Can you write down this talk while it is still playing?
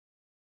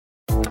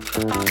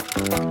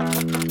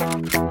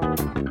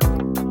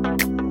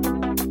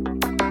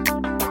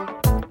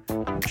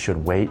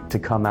Should wait to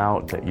come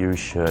out, that you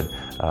should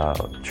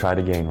try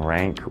to gain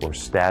rank or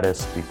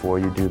status before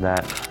you do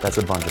that. That's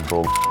a bunch of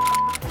bull.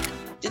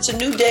 It's a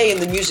new day in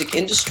the music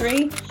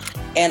industry,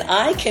 and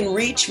I can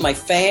reach my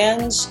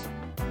fans.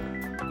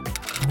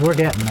 We're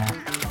getting there.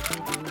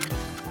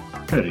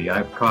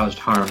 I've caused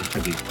harm to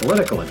the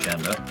political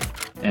agenda,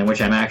 and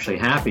which I'm actually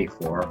happy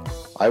for.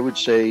 I would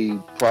say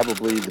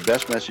probably the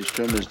best message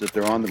to them is that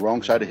they're on the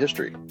wrong side of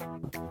history.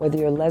 Whether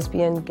you're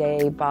lesbian,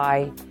 gay,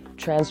 bi,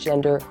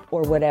 transgender,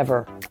 or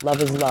whatever,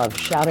 love is love.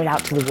 Shout it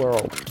out to the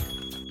world.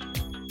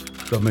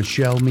 The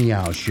Michelle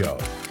Meow Show.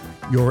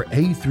 Your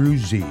A through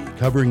Z,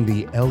 covering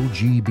the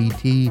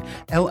LGBT,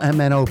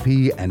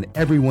 LMNOP, and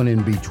everyone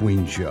in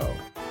between show.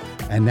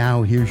 And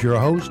now here's your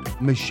host,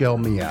 Michelle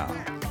Meow.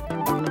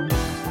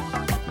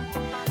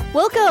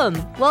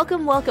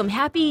 Welcome.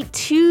 Happy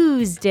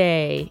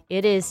Tuesday.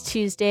 It is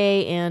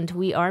Tuesday, and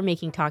we are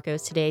making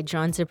tacos today.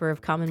 John Zipper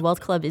of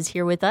Commonwealth Club is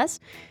here with us.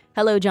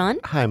 Hello, John.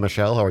 Hi,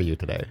 Michelle. How are you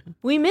today?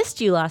 We missed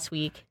you last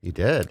week. You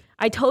did.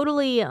 I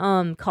totally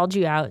called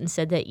you out and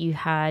said that you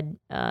had,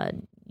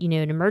 an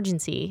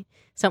emergency.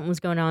 Something was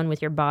going on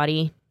with your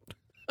body.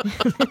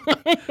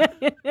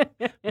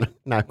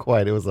 Not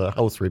quite. It was a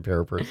house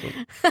repair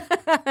person.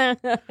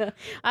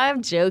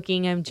 I'm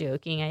joking.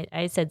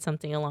 I said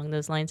something along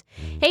those lines.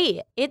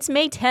 Hey, it's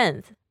May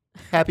 10th.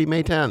 Happy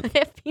May 10th.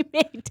 Happy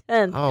May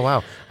 10th. Oh,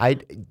 wow.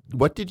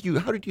 How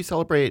did you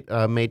celebrate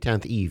May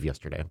 10th Eve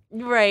yesterday?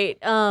 Right.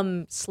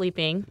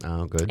 Sleeping.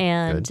 Oh, good.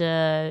 And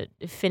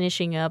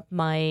finishing up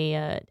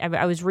my,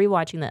 I was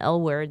rewatching the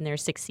L Word in their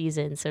 6th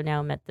season. So now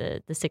I'm at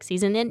the 6th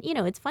season. And,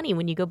 it's funny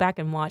when you go back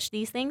and watch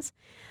these things,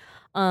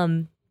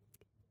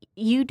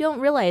 you don't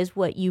realize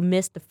what you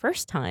missed the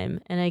first time.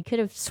 And I could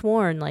have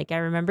sworn I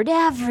remembered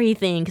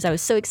everything because I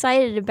was so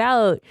excited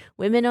about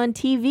women on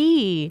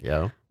TV.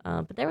 Yeah.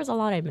 But there was a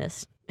lot I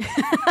missed.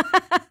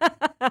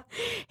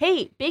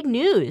 Hey, big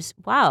news.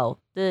 Wow.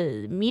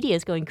 The media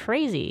is going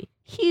crazy.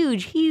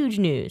 Huge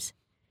news.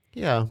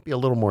 Yeah. Be a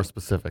little more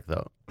specific,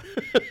 though.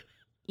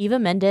 Eva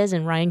Mendes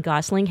and Ryan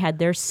Gosling had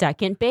their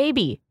second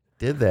baby.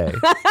 Did they?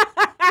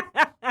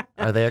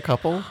 Are they a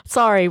couple?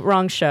 Sorry,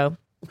 wrong show.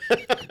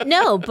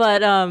 No,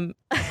 but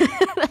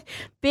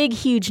big,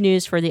 huge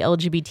news for the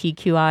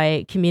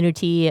LGBTQI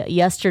community.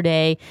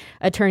 Yesterday,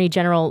 Attorney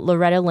General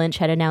Loretta Lynch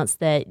had announced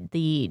that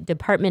the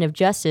Department of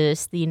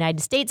Justice, the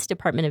United States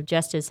Department of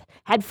Justice,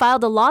 had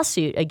filed a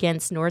lawsuit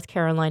against North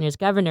Carolina's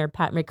Governor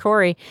Pat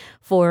McCrory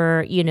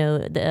for,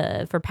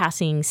 for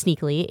passing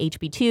sneakily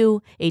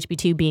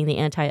HB2 being the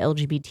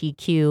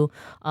anti-LGBTQ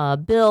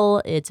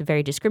bill. It's a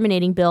very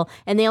discriminating bill.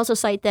 And they also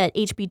cite that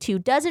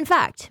HB2 does, in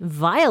fact,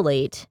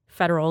 violate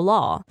federal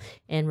law,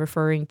 and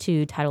referring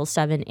to Title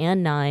 7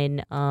 and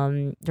 9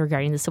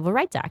 regarding the Civil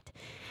Rights Act.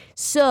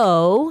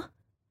 So,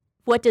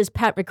 what does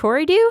Pat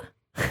McCrory do?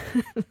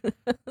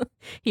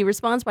 He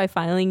responds by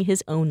filing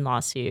his own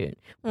lawsuit.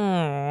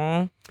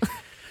 Aww.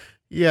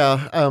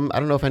 Yeah, I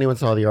don't know if anyone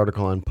saw the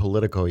article on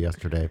Politico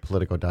yesterday.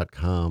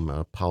 Politico.com,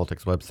 a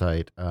politics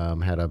website,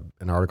 had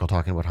an article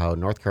talking about how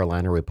North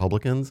Carolina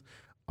Republicans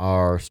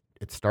it's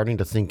starting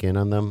to sink in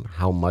on them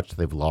how much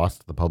they've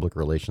lost the public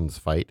relations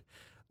fight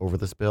over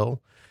this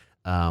bill,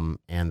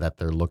 and that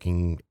they're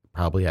looking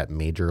probably at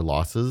major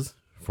losses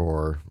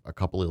for a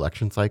couple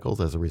election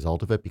cycles as a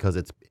result of it,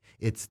 because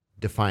it's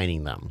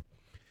defining them.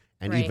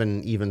 And right.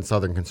 even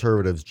Southern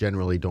conservatives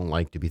generally don't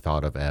like to be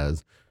thought of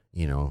as,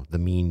 the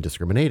mean,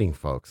 discriminating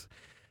folks.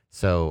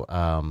 So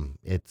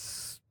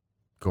it's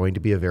going to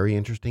be a very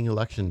interesting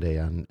election day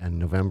on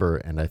November,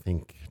 and I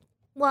think...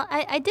 Well,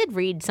 I did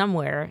read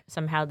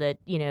somehow that,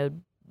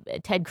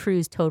 Ted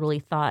Cruz totally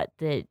thought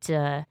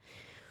that...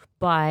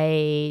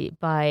 By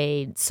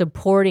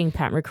supporting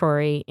Pat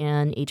McCrory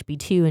and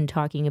HB2 and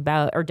talking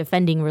about or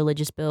defending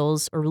religious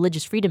bills or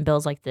religious freedom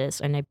bills like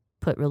this, and I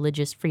put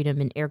religious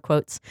freedom in air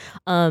quotes,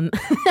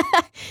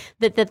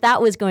 that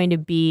was going to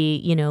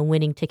be, a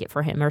winning ticket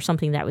for him or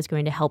something that was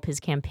going to help his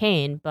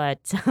campaign,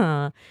 but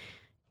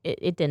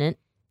it didn't.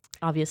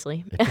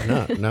 Obviously. It did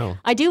not, no.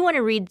 I do want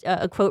to read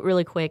a quote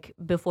really quick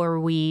before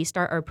we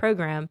start our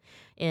program,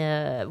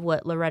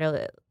 what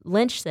Loretta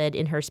Lynch said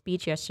in her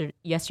speech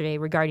yesterday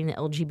regarding the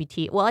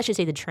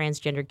the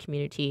transgender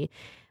community.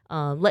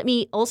 Let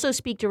me also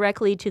speak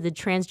directly to the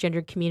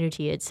transgender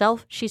community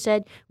itself, she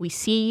said. We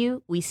see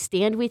you, we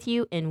stand with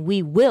you, and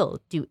we will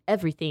do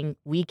everything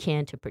we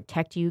can to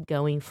protect you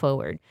going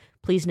forward.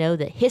 Please know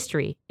that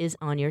history is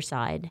on your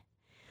side.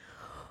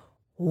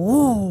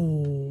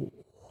 Ooh.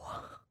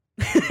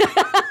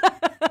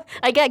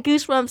 I got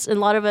goosebumps and a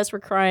lot of us were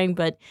crying,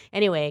 but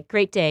anyway,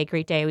 great day.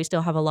 We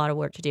still have a lot of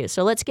work to do.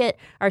 So let's get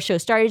our show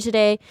started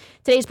today.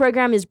 Today's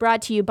program is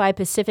brought to you by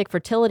Pacific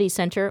Fertility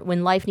Center.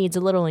 When life needs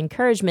a little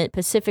encouragement,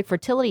 Pacific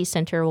Fertility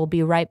Center will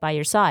be right by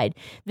your side.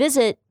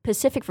 Visit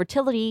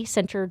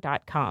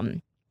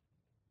pacificfertilitycenter.com.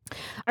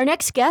 Our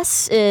next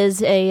guest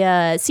is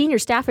a senior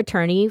staff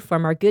attorney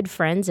from our good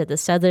friends at the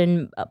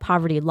Southern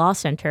Poverty Law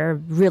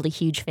Center. Really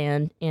huge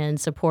fan and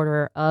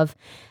supporter of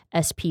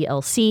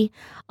SPLC.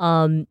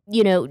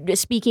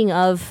 Speaking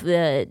of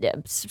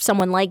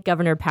someone like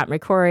Governor Pat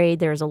McCrory,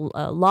 there's a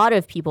lot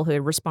of people who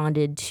had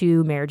responded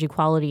to marriage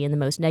equality in the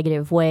most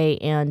negative way.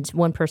 And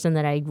one person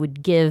that I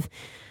would give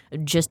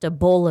just a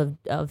bowl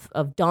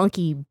of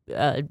donkey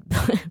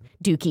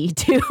dookie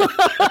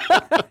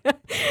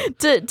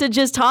to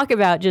just talk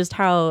about just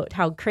how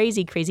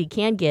crazy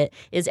can get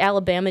is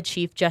Alabama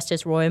Chief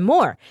Justice Roy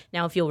Moore.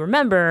 Now, if you'll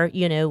remember,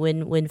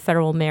 when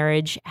federal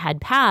marriage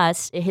had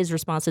passed, his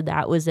response to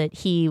that was that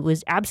he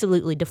was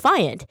absolutely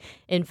defiant.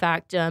 In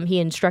fact, he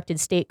instructed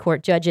state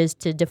court judges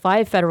to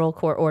defy federal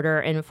court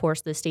order and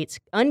enforce the state's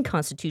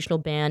unconstitutional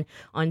ban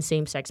on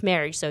same-sex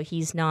marriage. So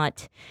he's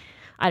not,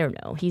 I don't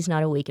know, he's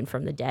not awakened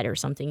from the dead or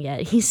something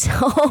yet. He's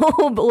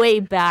way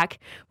back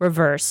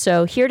reverse.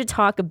 So here to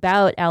talk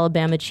about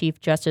Alabama Chief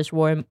Justice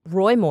Roy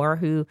Moore,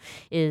 who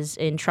is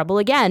in trouble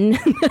again,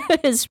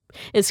 is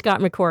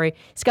Scott McCrory.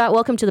 Scott,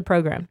 welcome to the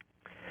program.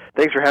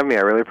 Thanks for having me.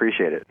 I really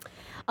appreciate it.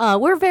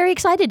 We're very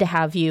excited to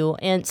have you,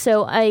 and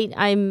so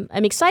I'm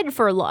excited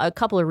for a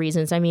couple of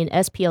reasons. I mean,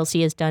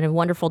 SPLC has done a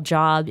wonderful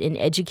job in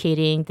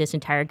educating this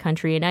entire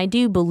country, and I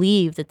do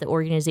believe that the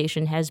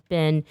organization has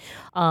been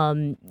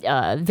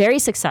very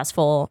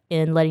successful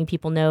in letting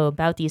people know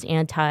about these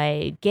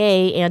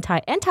anti-gay,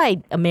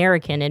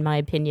 anti-American, in my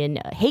opinion,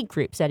 hate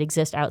groups that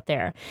exist out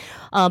there.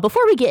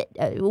 Before we get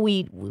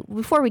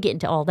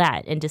into all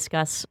that and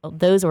discuss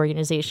those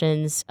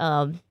organizations.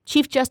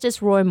 Chief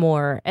Justice Roy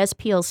Moore,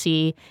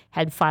 SPLC,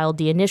 had filed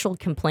the initial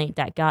complaint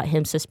that got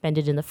him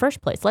suspended in the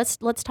first place.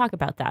 Let's talk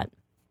about that.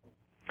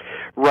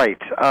 Right.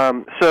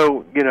 There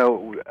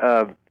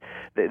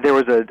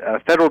was a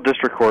federal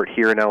district court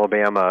here in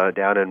Alabama,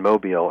 down in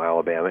Mobile,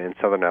 Alabama, in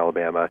southern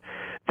Alabama,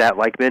 that,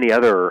 like many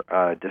other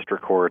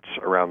district courts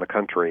around the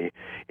country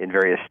in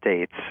various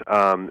states,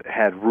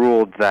 had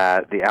ruled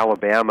that the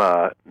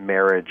Alabama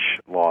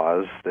marriage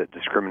laws that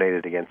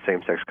discriminated against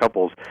same-sex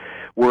couples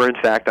were in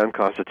fact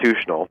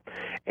unconstitutional.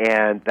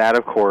 And that,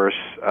 of course,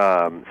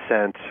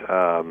 sent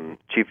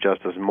Chief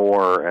Justice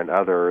Moore and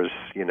others,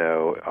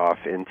 off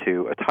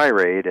into a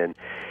tirade.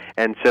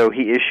 And so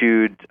he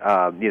issued,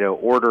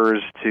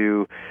 orders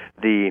to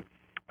the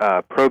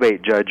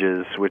probate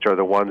judges, which are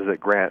the ones that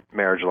grant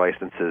marriage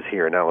licenses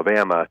here in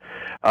Alabama,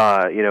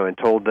 and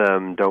told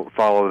them, don't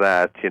follow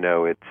that,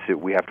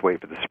 we have to wait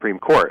for the Supreme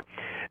Court.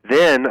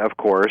 Then, of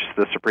course,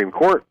 the Supreme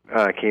Court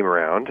came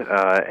around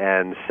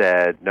and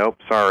said, nope,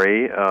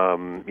 sorry,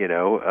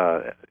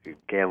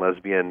 gay and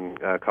lesbian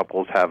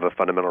couples have a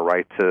fundamental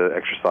right to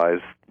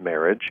exercise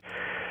marriage.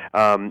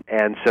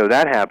 And so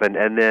that happened,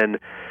 and then,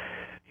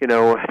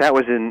 that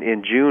was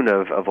in June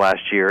of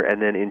last year,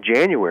 and then in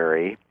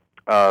January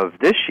of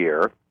this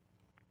year,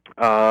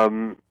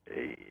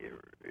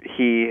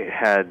 he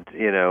had,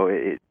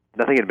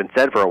 nothing had been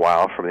said for a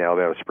while from the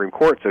Alabama Supreme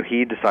Court, so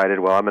he decided,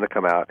 well, I'm going to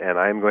come out and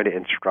I'm going to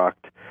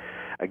instruct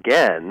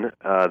again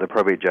the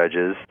probate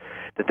judges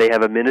that they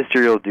have a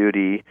ministerial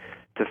duty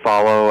to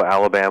follow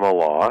Alabama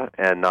law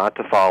and not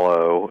to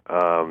follow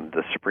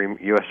the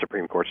U.S.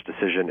 Supreme Court's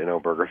decision in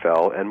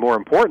Obergefell, and more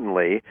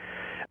importantly,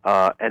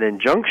 an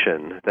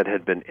injunction that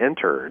had been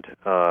entered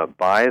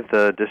by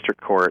the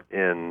district court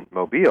in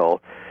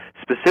Mobile,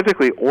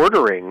 specifically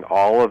ordering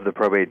all of the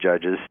probate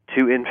judges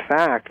to, in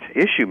fact,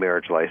 issue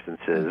marriage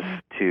licenses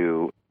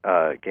to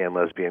gay and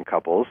lesbian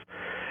couples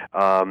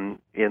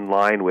in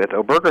line with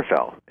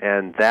Obergefell.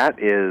 And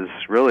that is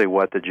really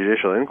what the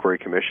Judicial Inquiry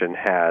Commission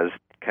has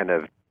kind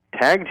of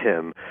tagged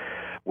him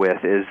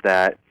with, is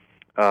that,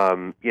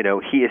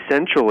 he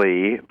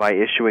essentially, by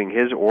issuing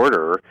his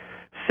order,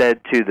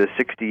 said to the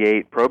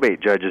 68 probate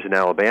judges in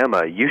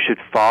Alabama, you should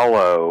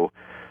follow,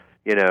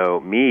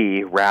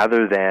 me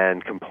rather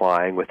than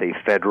complying with a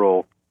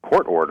federal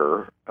court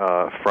order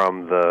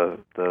from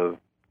the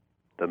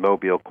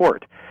Mobile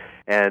court.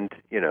 And,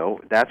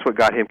 that's what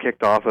got him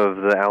kicked off of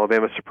the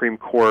Alabama Supreme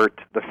Court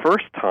the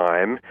first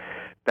time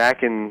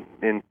back in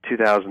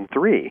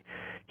 2003.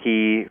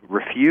 He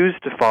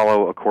refused to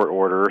follow a court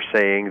order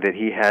saying that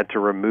he had to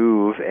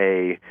remove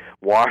a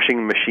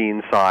washing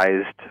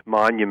machine-sized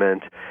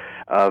monument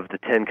of the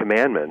Ten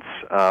Commandments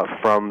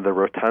from the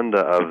rotunda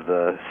of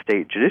the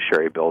state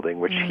judiciary building,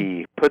 which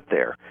he put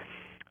there.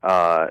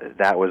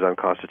 That was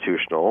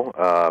unconstitutional,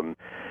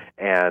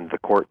 and the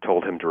court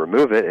told him to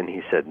remove it, and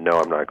he said, no,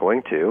 I'm not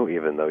going to,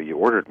 even though you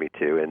ordered me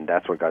to, and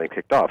that's what got him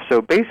kicked off.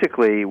 So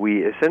basically,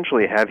 we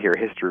essentially have here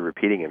history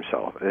repeating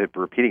itself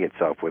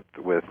with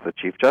the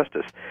Chief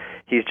Justice.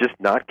 He's just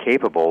not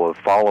capable of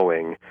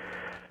following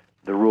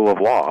the rule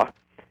of law,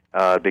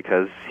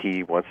 because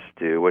he wants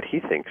to do what he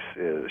thinks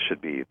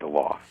should be the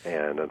law,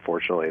 and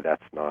unfortunately,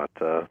 that's not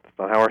how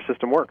our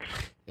system works.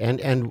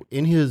 And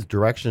in his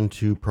direction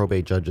to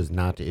probate judges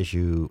not to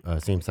issue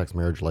same-sex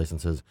marriage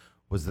licenses,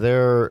 was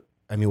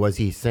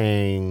he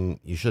saying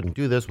you shouldn't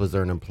do this? Was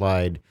there an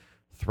implied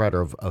threat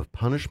of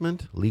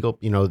punishment, legal?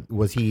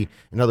 Was he,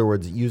 in other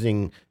words,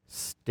 using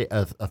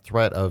a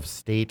threat of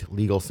state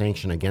legal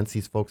sanction against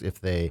these folks if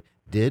they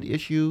did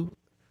issue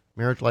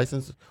marriage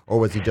licenses, or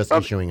was he just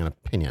issuing an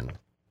opinion?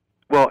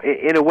 Well,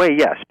 in a way,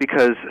 yes,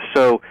 because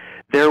so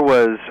there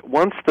was,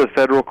 once the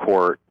federal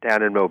court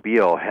down in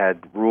Mobile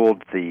had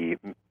ruled the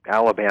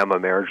Alabama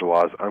marriage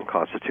laws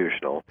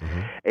unconstitutional,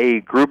 a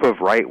group of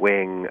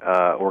right-wing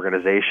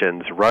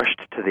organizations rushed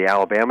to the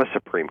Alabama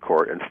Supreme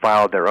Court and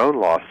filed their own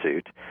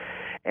lawsuit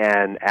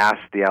and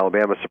asked the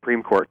Alabama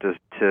Supreme Court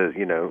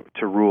to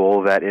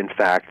rule that, in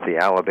fact, the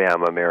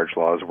Alabama marriage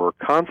laws were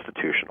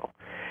constitutional,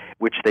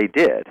 which they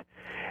did.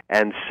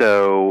 And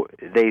so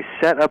they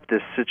set up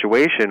this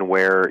situation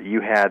where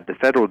you had the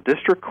federal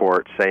district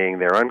court saying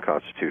they're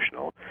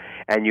unconstitutional,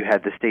 and you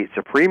had the state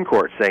Supreme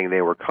Court saying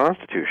they were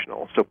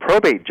constitutional. So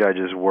probate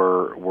judges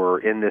were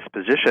in this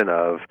position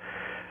of,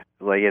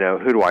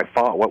 who do I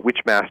follow? Which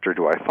master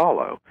do I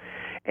follow?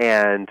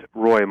 And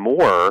Roy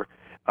Moore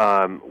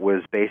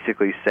was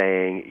basically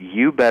saying,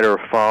 you better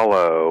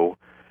follow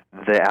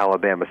the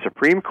Alabama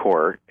Supreme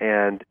Court,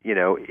 and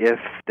if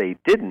they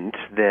didn't,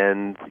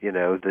 then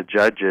the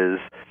judges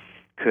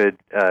could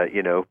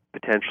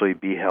potentially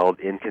be held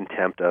in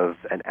contempt of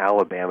an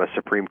Alabama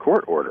Supreme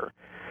Court order.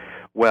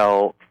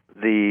 Well,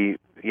 by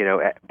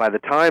the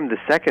time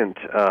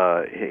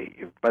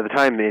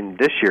in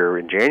this year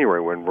in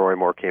January, when Roy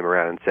Moore came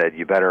around and said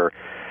you better,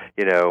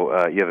 you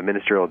have a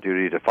ministerial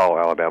duty to follow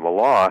Alabama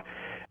law,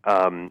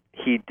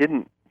 he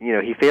didn't.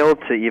 He failed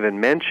to even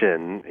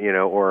mention,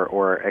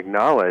 or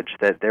acknowledge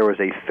that there was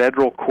a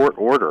federal court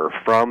order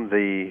from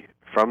the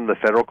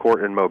federal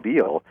court in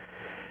Mobile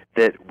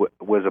that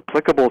was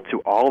applicable to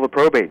all the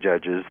probate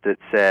judges that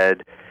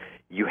said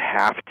you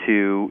have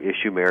to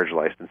issue marriage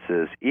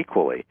licenses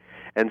equally.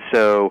 And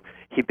so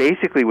he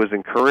basically was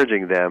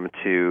encouraging them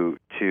to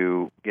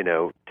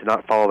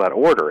not follow that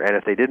order. And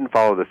if they didn't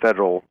follow the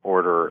federal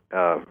order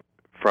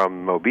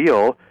from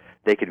Mobile,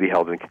 they could be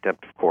held in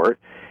contempt of court.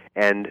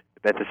 And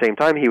at the same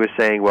time, he was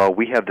saying, well,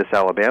 we have this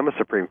Alabama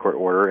Supreme Court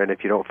order, and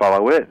if you don't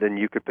follow it, then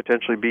you could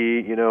potentially be,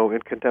 in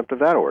contempt of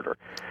that order.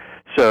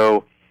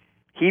 So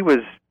he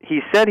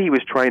said he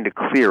was trying to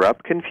clear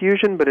up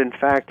confusion, but in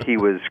fact he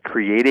was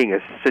creating a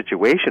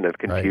situation of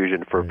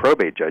confusion for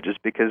probate judges,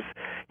 because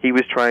he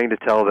was trying to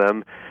tell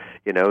them,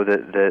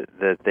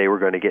 that they were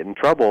going to get in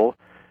trouble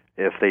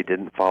if they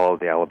didn't follow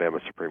the Alabama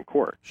Supreme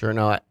Court. Sure.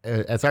 Now,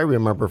 as I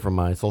remember from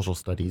my social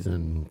studies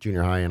in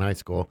junior high and high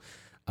school,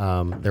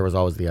 there was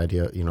always the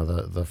idea,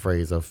 the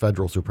phrase of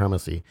federal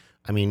supremacy.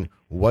 I mean,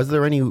 was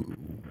there any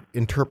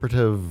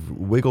interpretive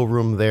wiggle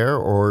room there,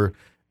 or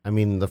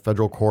the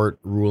federal court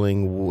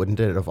ruling, wouldn't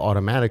it have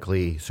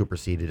automatically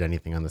superseded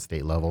anything on the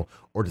state level,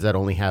 or does that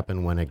only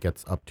happen when it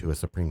gets up to a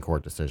Supreme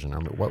Court decision?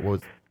 What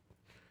was?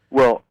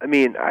 Well,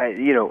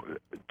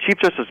 Chief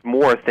Justice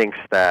Moore thinks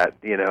that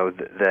that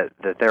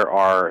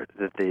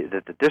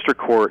the district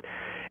court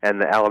and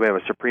the Alabama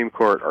Supreme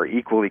Court are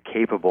equally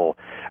capable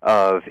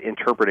of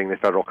interpreting the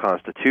federal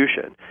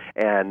Constitution,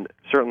 and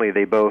certainly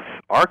they both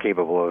are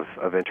capable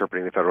of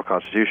interpreting the federal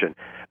Constitution.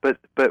 But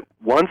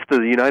once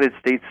the United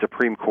States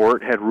Supreme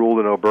Court had ruled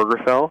in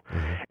Obergefell,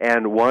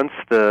 and once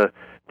the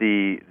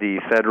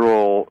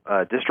federal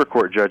district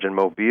court judge in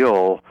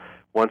Mobile,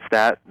 once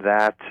that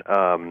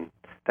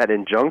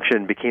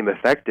injunction became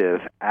effective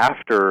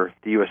after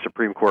the U.S.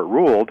 Supreme Court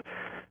ruled,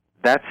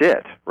 that's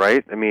it,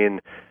 right?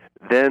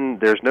 Then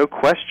there's no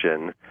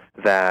question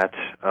that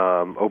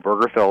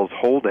Obergefell's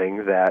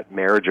holding that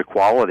marriage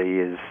equality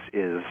is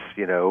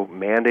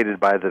mandated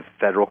by the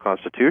federal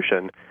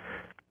Constitution.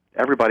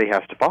 Everybody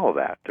has to follow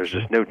that. There's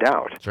just no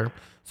doubt. Sure.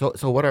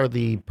 So what are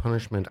the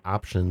punishment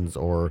options,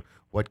 or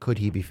what could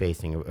he be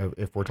facing?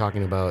 If we're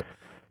talking about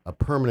a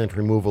permanent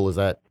removal,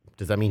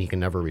 does that mean he can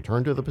never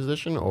return to the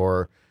position,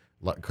 or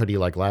could he,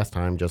 like last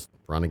time, just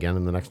run again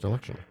in the next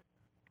election?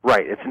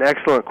 Right. It's an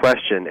excellent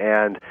question,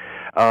 and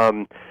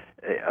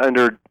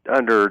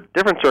under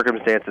different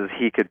circumstances,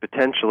 he could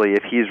potentially,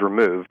 if he's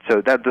removed,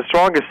 so that the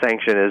strongest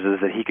sanction is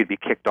that he could be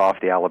kicked off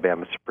the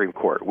Alabama Supreme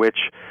Court, which,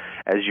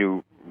 as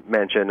you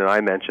mentioned and I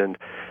mentioned,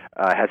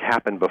 has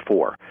happened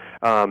before.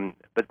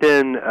 But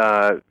then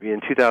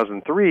in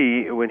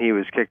 2003, when he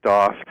was kicked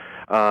off,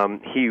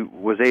 he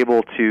was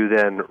able to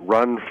then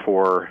run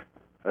for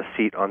a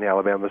seat on the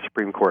Alabama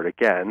Supreme Court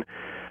again.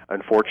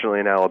 Unfortunately,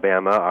 in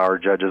Alabama, our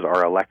judges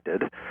are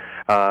elected,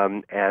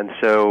 and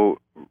so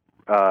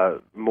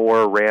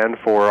Moore ran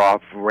for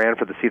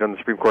the seat on the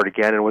Supreme Court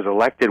again and was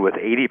elected with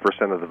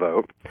 80% of the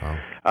vote. Wow.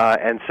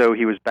 And so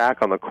he was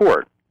back on the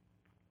court.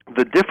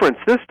 The difference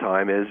this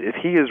time is if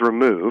he is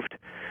removed,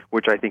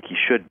 which I think he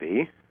should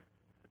be,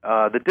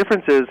 the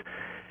difference is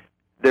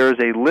there is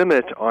a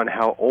limit on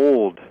how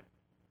old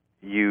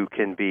you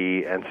can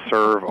be and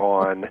serve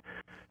on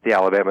the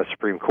Alabama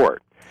Supreme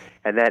Court.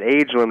 And that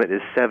age limit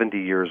is 70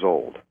 years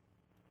old.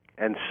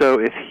 And so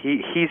if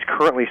he's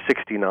currently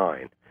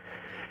 69,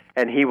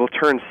 and he will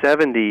turn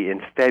 70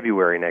 in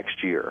February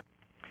next year.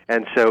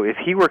 And so if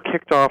he were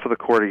kicked off of the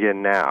court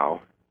again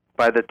now,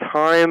 by the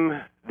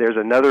time there's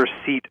another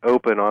seat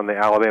open on the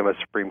Alabama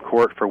Supreme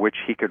Court for which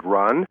he could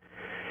run,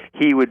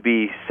 he would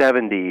be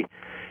 70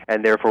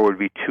 and therefore would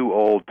be too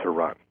old to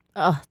run.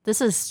 Oh,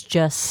 this is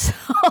just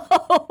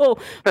so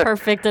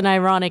perfect and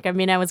ironic. I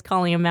mean, I was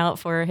calling him out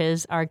for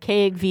his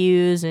archaic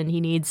views, and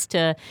he needs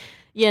to,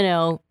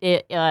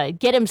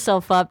 get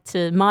himself up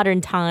to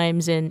modern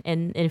times, and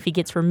if he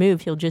gets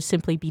removed, he'll just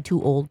simply be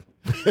too old.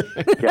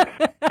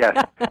 Yes.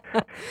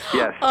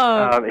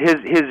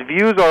 His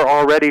views are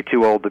already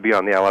too old to be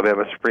on the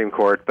Alabama Supreme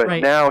Court, but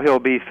now he'll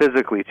be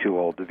physically too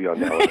old to be on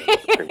the Alabama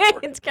Supreme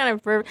Court. It's kind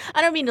of perfect.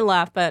 I don't mean to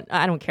laugh, but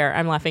I don't care.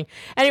 I'm laughing.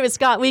 Anyway,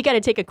 Scott, we got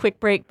to take a quick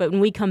break, but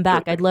when we come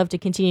back, I'd love to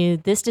continue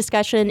this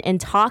discussion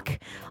and talk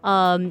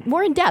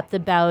more in depth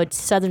about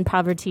Southern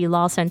Poverty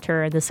Law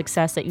Center and the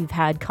success that you've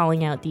had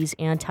calling out these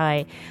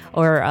I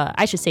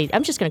should say,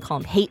 I'm just going to call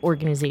them hate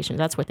organizations.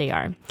 That's what they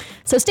are.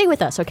 So stay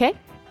with us, okay?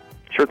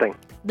 Sure thing.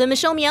 The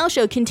Michelle Meow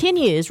Show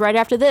continues right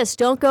after this.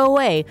 Don't go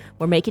away.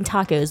 We're making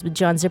tacos with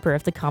John Zipper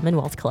of the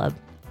Commonwealth Club.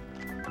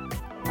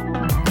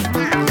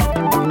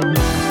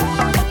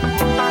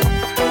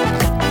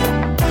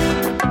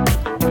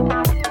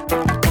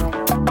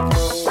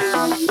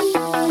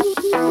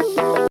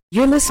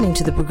 You're listening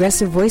to the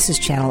Progressive Voices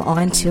channel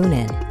on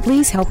TuneIn.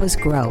 Please help us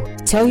grow.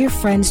 Tell your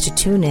friends to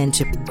tune in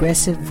to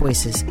Progressive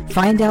Voices.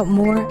 Find out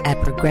more at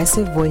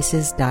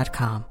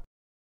progressivevoices.com.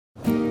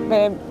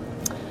 Babe,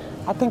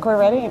 I think we're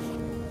ready.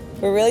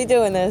 We're really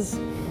doing this.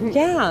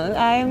 Yeah,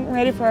 I'm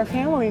ready for our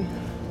family.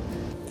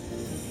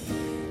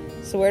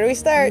 So where do we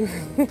start?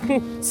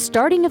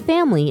 Starting a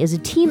family is a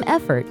team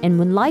effort, and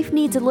when life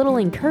needs a little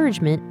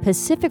encouragement,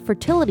 Pacific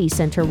Fertility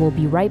Center will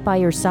be right by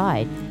your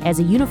side. As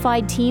a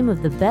unified team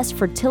of the best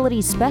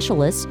fertility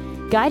specialists,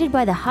 guided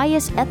by the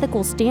highest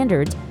ethical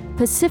standards,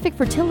 Pacific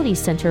Fertility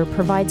Center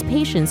provides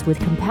patients with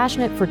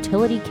compassionate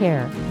fertility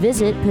care.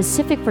 Visit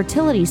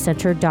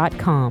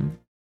pacificfertilitycenter.com.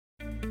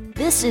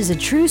 This is a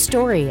true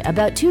story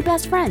about two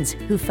best friends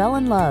who fell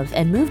in love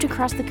and moved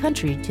across the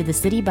country to the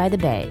city by the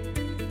bay.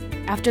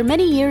 After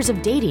many years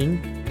of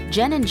dating,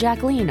 Jen and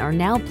Jacqueline are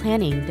now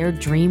planning their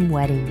dream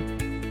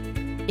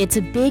wedding. It's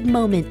a big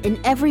moment in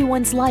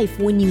everyone's life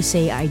when you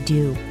say I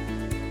do,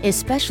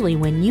 especially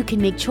when you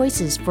can make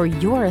choices for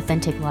your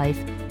authentic life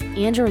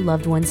and your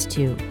loved ones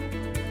too.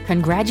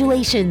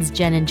 Congratulations,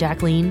 Jen and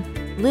Jacqueline.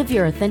 Live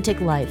your authentic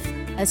life.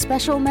 A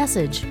special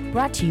message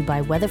brought to you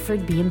by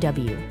Weatherford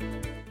BMW.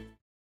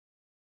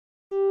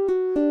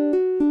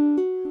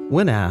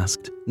 When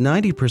asked,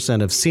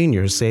 90% of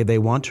seniors say they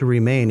want to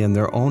remain in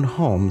their own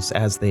homes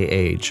as they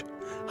age.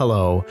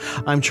 Hello,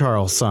 I'm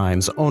Charles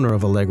Symes, owner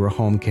of Allegra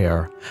Home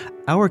Care.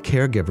 Our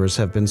caregivers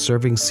have been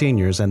serving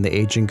seniors and the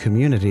aging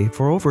community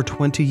for over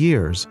 20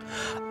 years.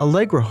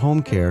 Allegra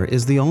Home Care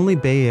is the only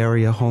Bay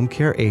Area home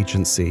care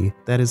agency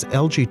that is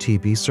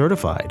LGTB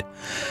certified.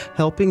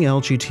 Helping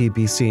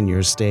LGTB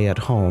seniors stay at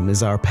home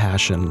is our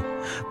passion.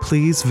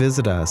 Please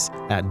visit us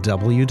at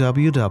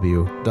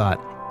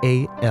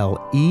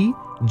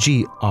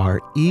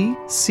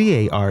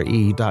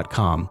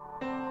www.alegrecare.com.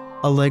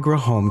 Allegra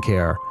Home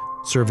Care,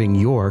 serving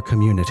your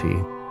community.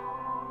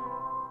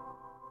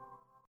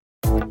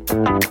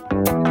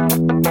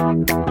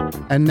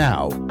 And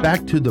now,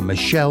 back to the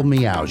Michelle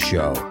Meow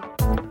Show.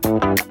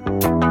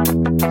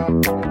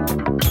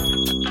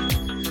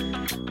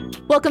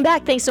 Welcome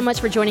back. Thanks so much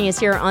for joining us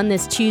here on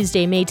this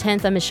Tuesday, May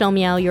 10th. I'm Michelle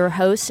Meow, your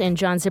host, and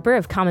John Zipper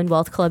of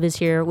Commonwealth Club is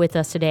here with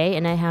us today,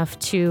 and I have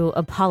to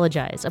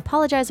apologize. I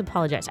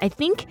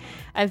think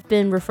I've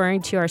been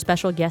referring to our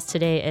special guest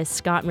today as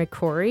Scott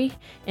McCrory,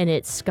 and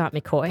it's Scott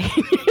McCoy.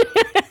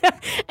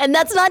 And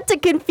that's not to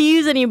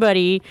confuse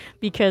anybody,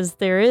 because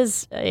there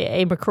is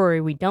a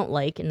McCrory we don't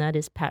like, and that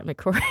is Pat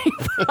McCrory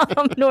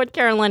from North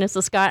Carolina.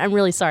 So, Scott, I'm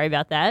really sorry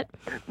about that.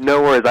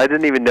 No worries. I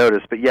didn't even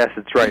notice, but yes,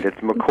 it's right. It's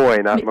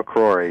McCoy, not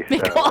McCrory.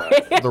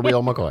 McCoy. The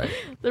real McCoy.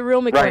 The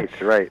real McCoy.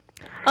 Right.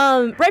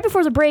 Right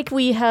before the break,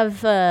 we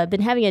have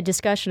been having a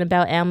discussion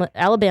about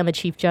Alabama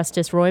Chief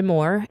Justice Roy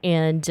Moore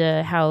and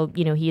how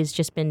he has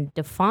just been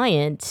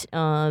defiant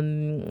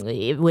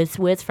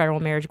with federal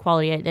marriage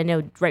equality. I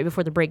know right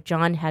before the break,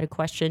 John had a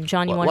question.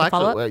 John, you want to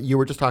follow up? You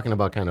were just talking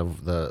about kind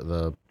of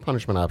the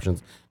punishment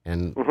options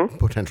and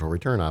potential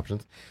return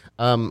options.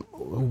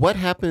 What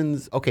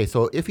happens? Okay,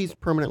 so if he's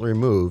permanently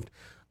removed,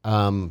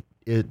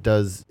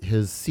 does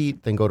his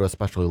seat then go to a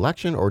special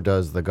election, or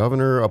does the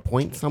governor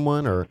appoint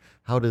someone, or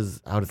how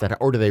does that,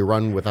 or do they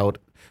run without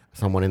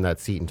someone in that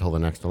seat until the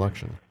next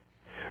election?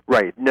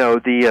 Right. No,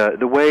 the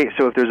way,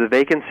 so if there's a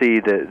vacancy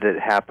that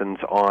happens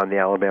on the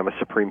Alabama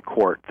Supreme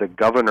Court, the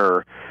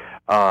governor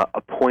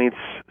appoints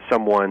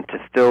someone to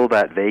fill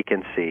that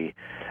vacancy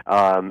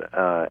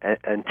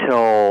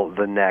until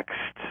the next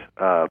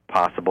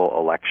possible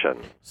election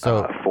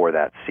for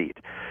that seat.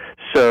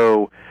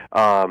 So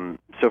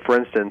for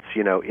instance,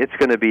 it's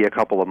going to be a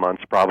couple of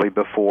months probably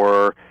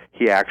before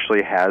he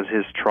actually has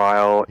his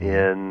trial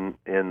in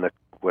the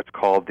what's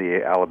called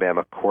the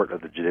Alabama Court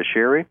of the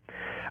Judiciary,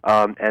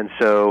 and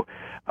so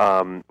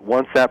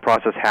once that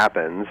process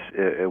happens,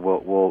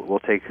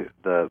 we'll take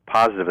the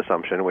positive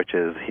assumption, which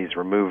is he's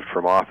removed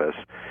from office.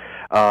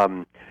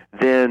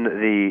 then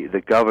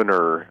the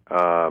governor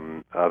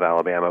of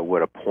Alabama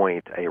would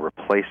appoint a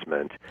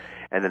replacement,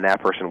 and then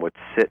that person would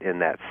sit in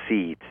that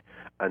seat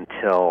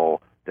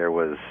until there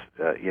was,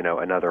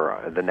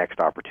 the next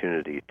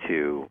opportunity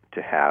to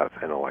have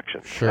an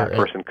election. Sure. That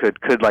person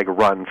could like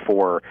run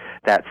for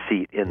that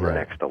seat in the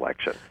next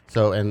election.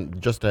 So, and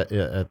just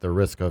at the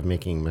risk of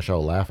making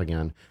Michelle laugh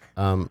again,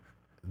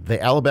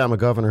 the Alabama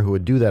governor who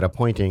would do that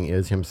appointing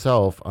is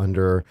himself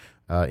under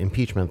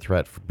impeachment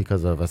threat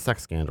because of a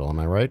sex scandal. Am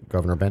I right,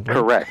 Governor Benton?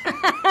 Correct.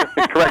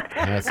 Correct.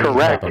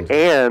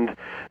 And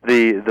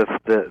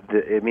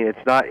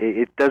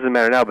it doesn't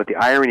matter now, but the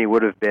irony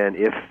would have been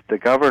if the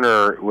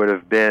governor would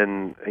have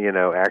been,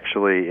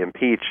 actually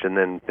impeached and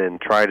then been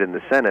tried in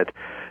the Senate,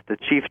 the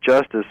Chief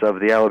Justice of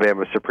the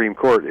Alabama Supreme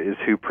Court is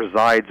who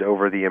presides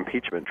over the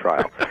impeachment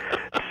trial.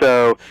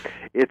 So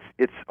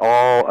it's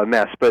all a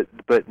mess.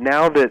 But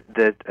now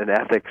that an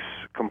ethics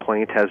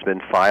complaint has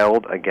been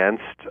filed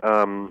against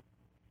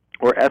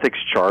or ethics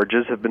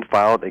charges have been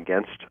filed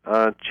against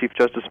Chief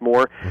Justice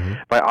Moore,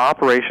 by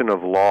operation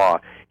of law,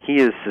 he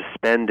is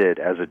suspended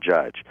as a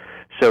judge.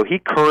 So he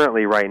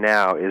currently, right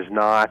now, is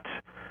not,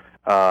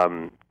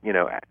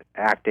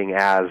 acting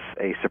as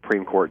a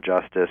Supreme Court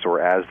justice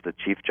or as the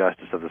Chief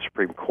Justice of the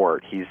Supreme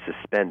Court. He's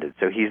suspended.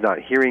 So he's not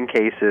hearing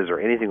cases or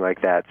anything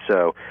like that.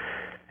 So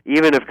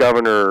even if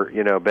Governor,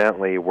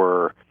 Bentley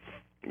were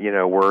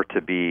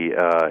to be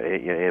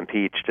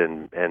impeached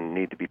and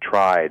need to be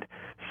tried,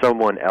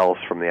 someone else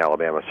from the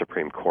Alabama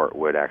Supreme Court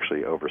would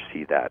actually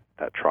oversee that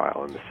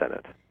trial in the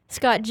Senate.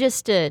 Scott,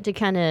 just to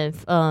kind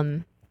of,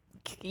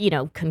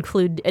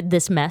 conclude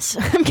this mess,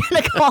 I'm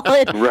going to call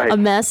it a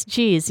mess.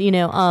 Geez,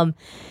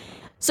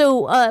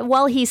 So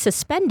while he's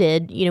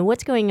suspended,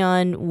 what's going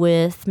on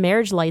with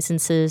marriage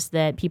licenses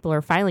that people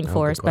are filing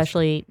for,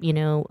 especially,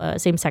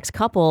 same-sex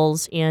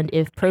couples, and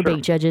if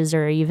probate judges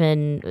are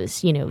even,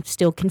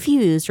 still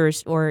confused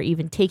or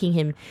even taking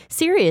him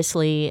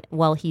seriously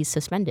while he's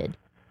suspended?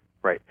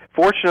 Right.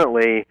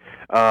 Fortunately,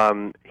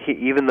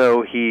 even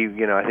though he,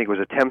 I think was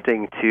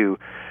attempting to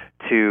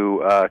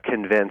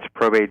convince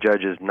probate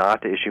judges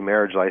not to issue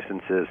marriage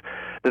licenses,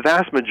 the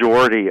vast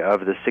majority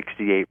of the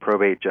 68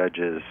 probate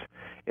judges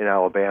in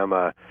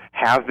Alabama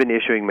have been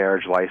issuing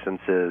marriage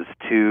licenses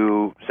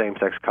to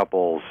same-sex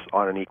couples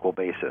on an equal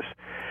basis.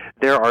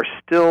 There are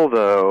still,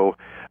 though,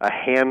 a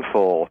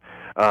handful,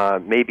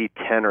 maybe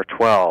 10 or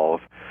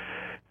 12,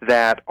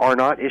 that are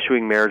not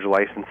issuing marriage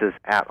licenses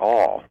at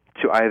all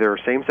to either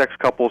same-sex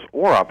couples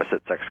or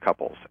opposite-sex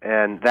couples.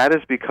 And that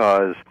is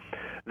because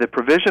the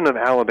provision of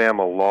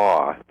Alabama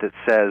law that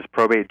says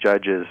probate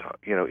judges,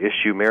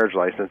 issue marriage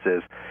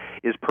licenses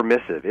is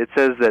permissive. It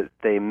says that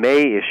they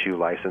may issue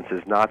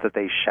licenses, not that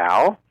they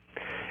shall.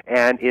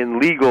 And in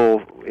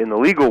the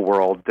legal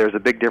world, there's a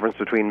big difference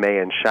between may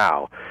and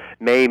shall.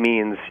 May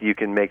means you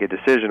can make a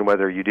decision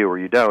whether you do or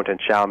you don't, and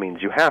shall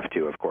means you have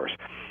to, of course.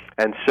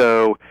 And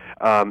so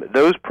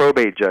those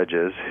probate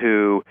judges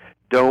who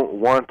don't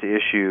want to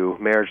issue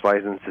marriage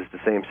licenses to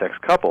same-sex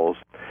couples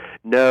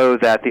know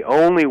that the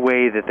only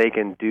way that they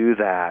can do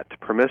that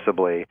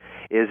permissibly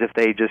is if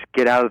they just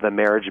get out of the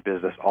marriage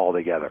business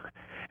altogether.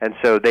 And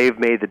so they've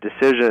made the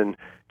decision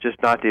just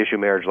not to issue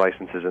marriage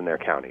licenses in their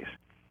counties.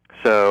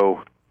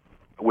 So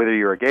whether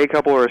you're a gay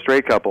couple or a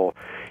straight couple,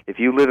 if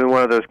you live in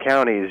one of those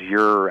counties,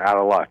 you're out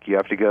of luck. You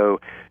have to go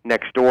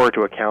next door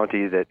to a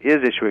county that is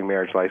issuing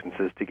marriage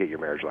licenses to get your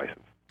marriage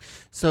license.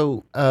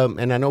 So,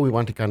 and I know we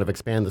want to kind of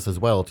expand this as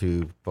well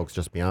to folks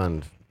just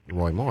beyond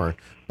Roy Moore,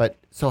 but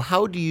so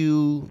how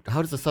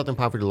does the Southern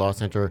Poverty Law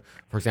Center,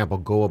 for example,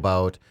 go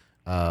about,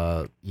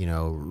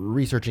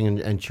 researching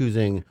and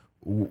choosing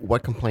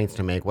what complaints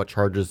to make, what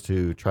charges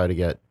to try to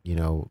get,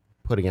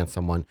 put against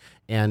someone,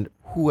 and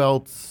who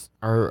else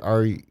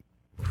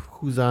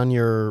who's on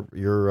your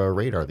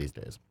radar these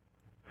days?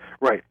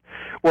 Right.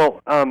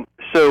 Well,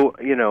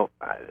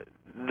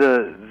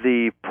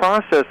 the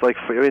process,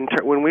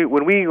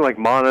 when we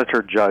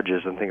monitor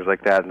judges and things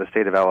like that in the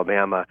state of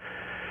Alabama,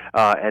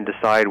 and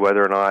decide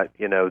whether or not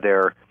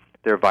they're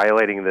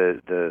violating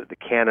the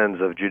canons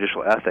of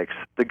judicial ethics,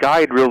 the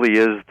guide really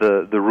is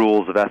the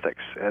rules of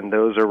ethics, and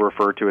those are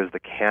referred to as the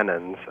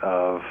canons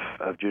of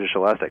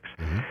judicial ethics.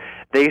 Mm-hmm.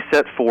 They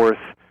set forth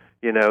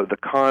the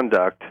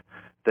conduct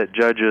that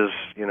judges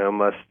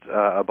must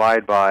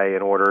abide by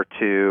in order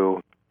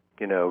to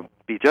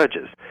be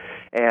judges.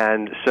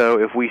 And so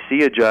if we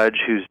see a judge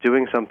who's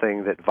doing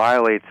something that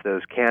violates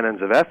those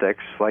canons of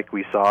ethics, like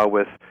we saw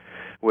with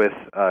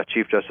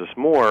Chief Justice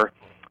Moore,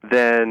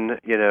 then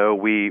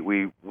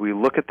we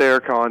look at their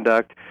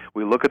conduct,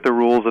 we look at the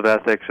rules of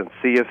ethics and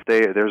see if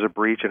there's a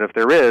breach, and if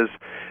there is,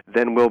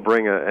 then we'll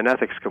bring an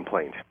ethics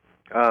complaint.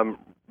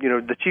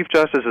 The Chief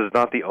Justice is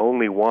not the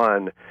only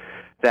one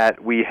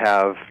that we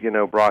have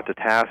brought to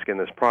task in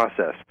this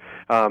process.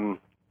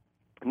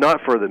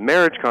 Not for the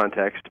marriage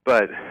context,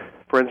 but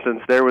for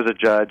instance, there was a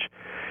judge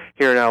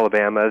here in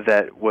Alabama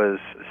that was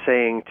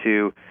saying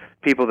to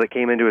people that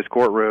came into his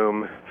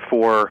courtroom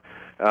for,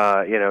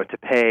 to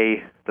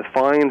pay the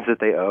fines that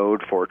they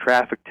owed for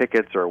traffic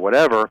tickets or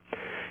whatever,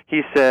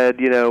 he said,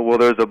 well,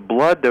 there's a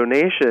blood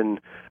donation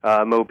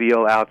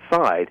mobile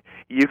outside.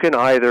 You can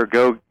either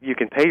you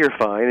can pay your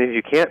fine, and if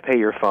you can't pay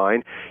your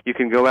fine, you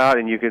can go out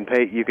and you can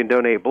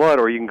donate blood,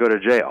 or you can go to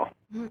jail.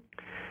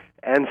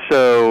 And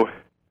so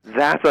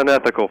that's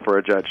unethical for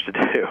a judge to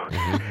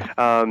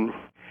do.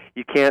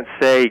 You can't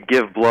say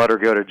give blood or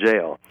go to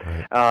jail.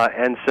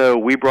 And so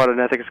we brought an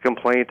ethics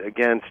complaint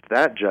against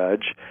that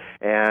judge,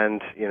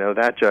 and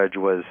that judge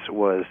was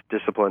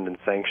disciplined and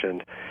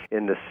sanctioned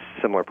in this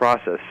similar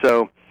process.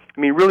 So,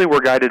 really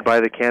we're guided by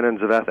the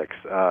canons of ethics,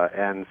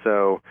 and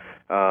so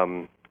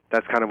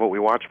that's kind of what we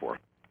watch for.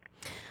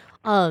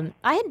 I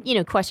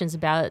had, questions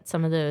about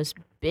some of those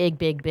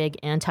big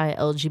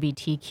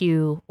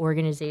anti-LGBTQ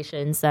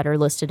organizations that are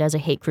listed as a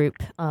hate group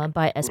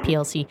by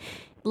SPLC.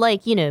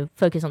 Like,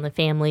 Focus on the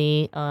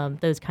Family,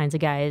 those kinds of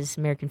guys,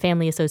 American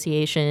Family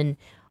Association,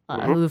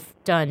 who've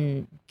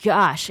done,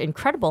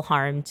 incredible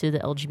harm to the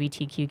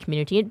LGBTQ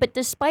community. But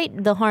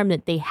despite the harm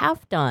that they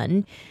have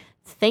done,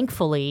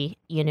 thankfully,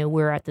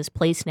 we're at this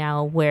place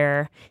now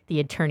where the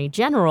Attorney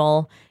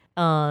General,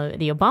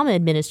 the Obama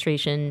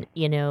administration,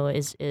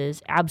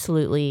 is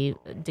absolutely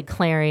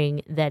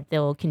declaring that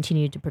they'll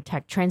continue to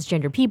protect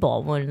transgender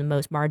people, one of the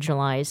most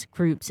marginalized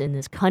groups in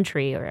this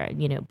country, or,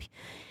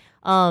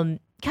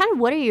 kind of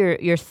what are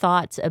your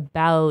thoughts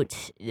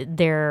about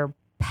their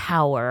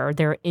power,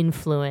 their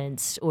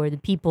influence, or the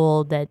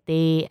people that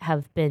they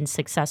have been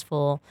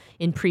successful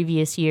in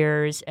previous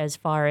years as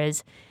far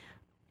as,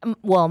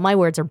 well, my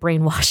words are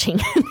brainwashing.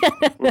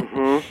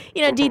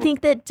 Do you think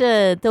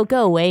that they'll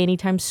go away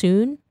anytime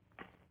soon?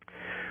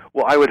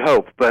 Well, I would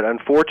hope, but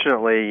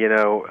unfortunately,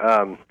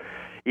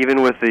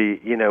 even with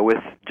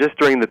with just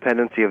during the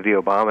pendency of the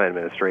Obama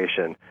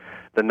administration,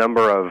 the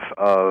number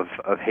of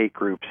hate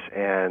groups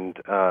and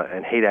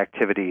hate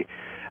activity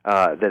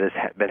that has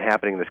been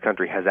happening in this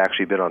country has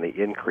actually been on the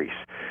increase,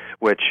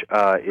 which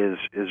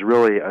is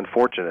really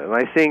unfortunate. And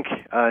I think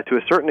to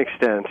a certain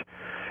extent,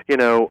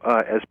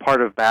 as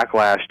part of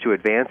backlash to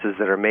advances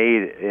that are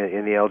made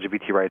in the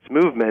LGBT rights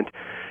movement,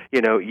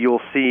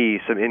 you'll see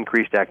some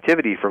increased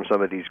activity from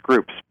some of these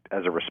groups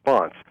as a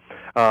response.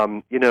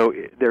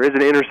 There is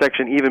an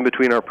intersection even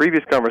between our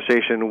previous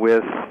conversation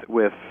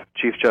with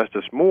Chief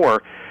Justice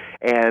Moore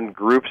and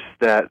groups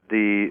that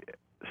the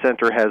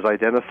Center has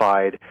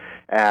identified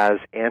as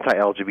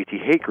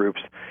anti-LGBT hate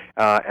groups,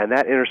 and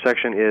that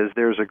intersection is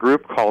there's a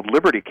group called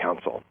Liberty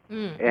Counsel,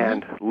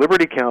 and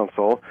Liberty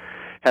Counsel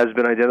has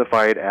been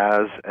identified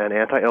as an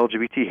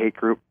anti-LGBT hate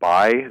group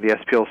by the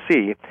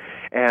SPLC,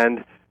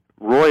 and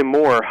Roy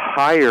Moore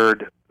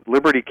hired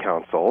Liberty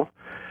Counsel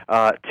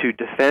to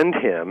defend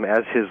him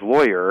as his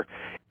lawyer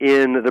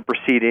in the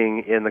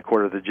proceeding in the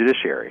Court of the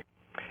Judiciary.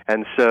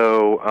 And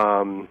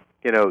so,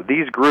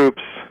 these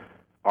groups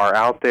are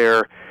out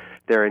there,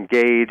 they're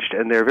engaged,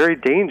 and they're very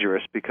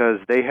dangerous because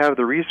they have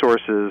the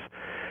resources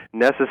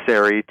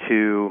necessary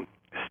to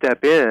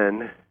step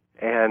in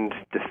and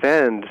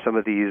defend some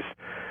of these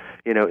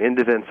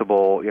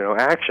indefensible,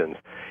 actions.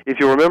 If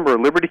you remember,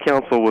 Liberty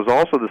Counsel was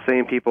also the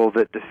same people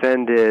that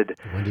defended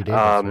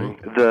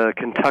the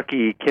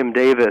Kentucky Kim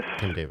Davis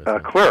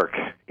clerk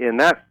in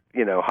that,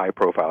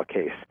 high-profile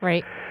case.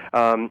 Right.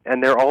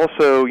 And they're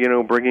also,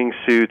 bringing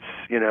suits,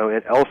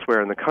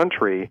 elsewhere in the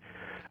country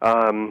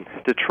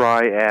to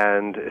try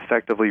and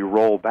effectively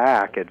roll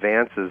back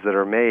advances that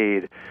are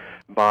made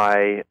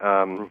by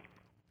the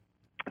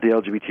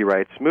LGBT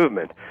rights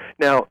movement.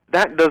 Now,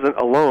 that doesn't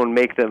alone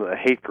make them a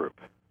hate group.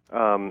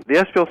 The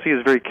SPLC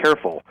is very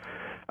careful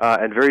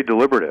and very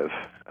deliberative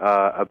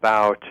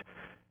about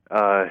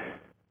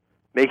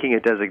making a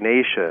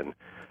designation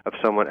of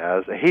someone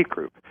as a hate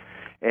group.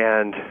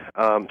 And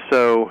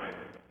so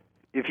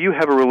if you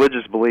have a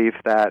religious belief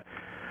that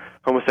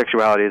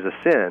homosexuality is a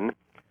sin,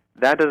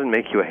 that doesn't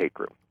make you a hate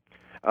group.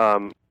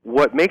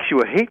 What makes you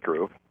a hate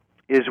group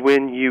is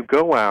when you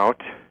go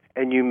out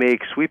and you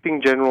make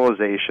sweeping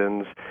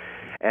generalizations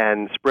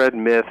and spread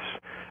myths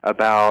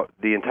about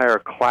the entire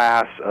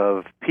class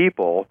of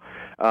people,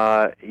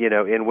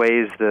 in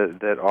ways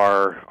that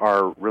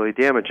are really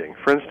damaging.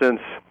 For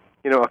instance,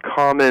 a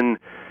common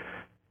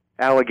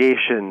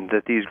allegation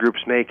that these groups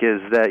make is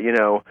that,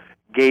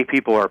 gay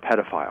people are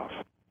pedophiles.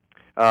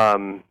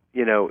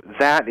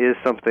 That is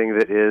something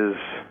that is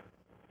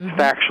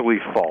factually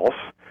false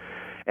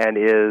and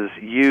is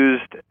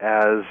used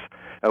as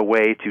a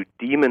way to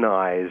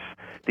demonize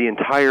the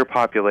entire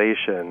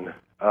population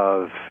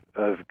of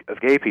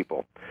gay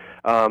people.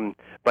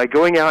 By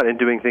going out and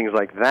doing things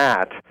like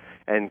that,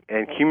 and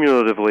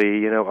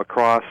cumulatively,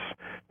 across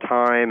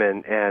time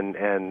and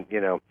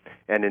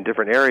in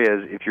different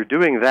areas, if you're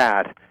doing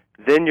that,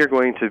 then you're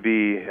going to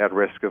be at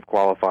risk of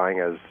qualifying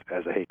as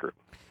a hate group.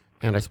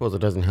 And I suppose it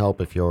doesn't help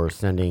if you're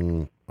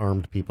sending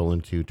armed people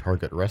into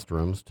Target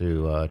restrooms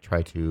to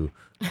try to,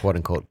 quote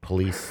unquote,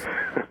 police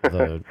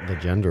the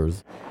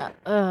genders.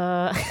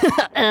 I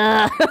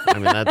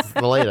mean, that's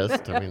the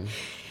latest.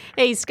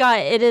 Hey, Scott,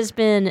 it has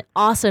been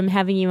awesome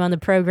having you on the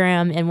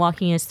program and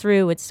walking us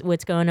through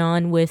what's going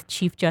on with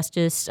Chief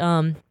Justice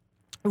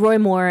Roy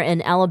Moore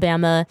in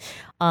Alabama.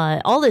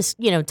 All this,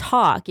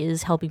 talk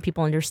is helping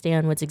people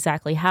understand what's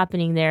exactly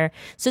happening there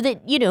so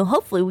that,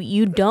 hopefully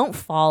you don't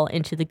fall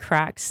into the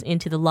cracks,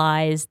 into the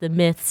lies, the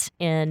myths,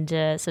 and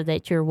so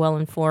that you're well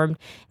informed.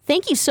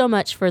 Thank you so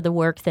much for the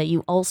work that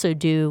you also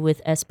do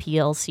with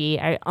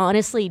SPLC. I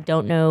honestly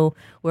don't know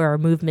where our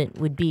movement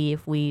would be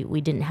if we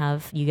didn't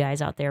have you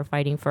guys out there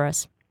fighting for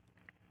us.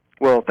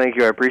 Well, thank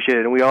you. I appreciate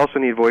it. And we also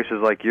need voices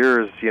like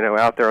yours,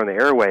 out there on the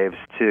airwaves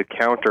to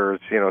counter,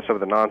 some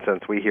of the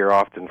nonsense we hear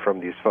often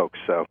from these folks.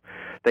 So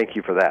thank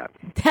you for that.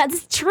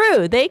 That's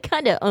true. They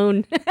kind of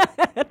own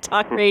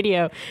talk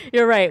radio.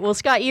 You're right. Well,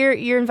 Scott,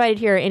 you're invited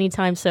here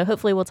anytime, so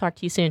hopefully we'll talk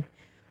to you soon.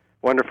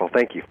 Wonderful.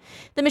 Thank you.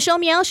 The Michelle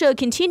Meow Show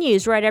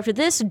continues right after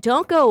this.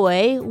 Don't go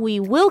away. We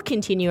will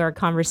continue our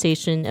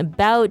conversation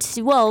about,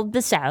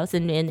 the South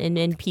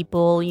and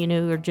people,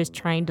 who are just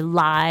trying to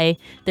lie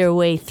their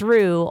way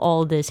through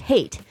all this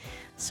hate.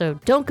 So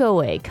don't go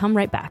away. Come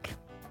right back.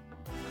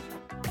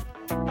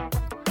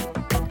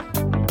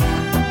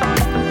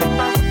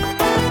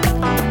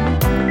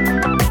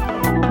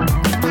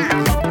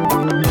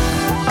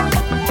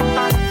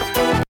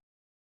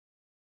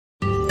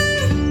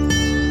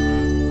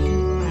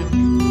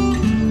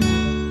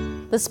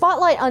 The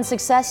spotlight on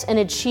success and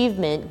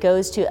achievement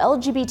goes to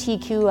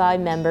LGBTQI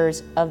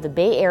members of the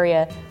Bay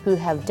Area who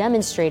have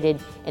demonstrated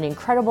an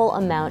incredible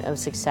amount of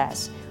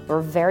success.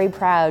 We're very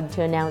proud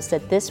to announce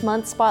that this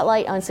month's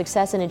spotlight on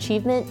success and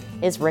achievement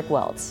is Rick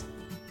Welts.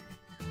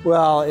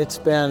 Well, it's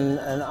been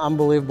an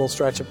unbelievable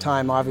stretch of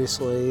time,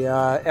 obviously.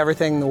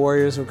 Everything the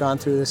Warriors have gone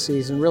through this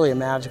season, really a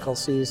magical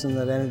season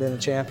that ended in a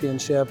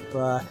championship.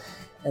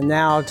 And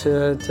now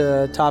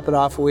to top it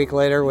off a week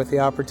later with the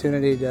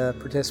opportunity to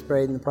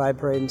participate in the Pride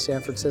Parade in San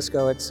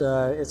Francisco, it's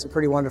a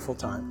pretty wonderful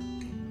time.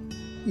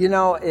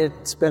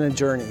 It's been a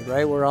journey,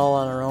 right? We're all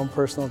on our own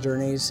personal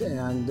journeys,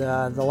 and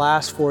the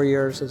last 4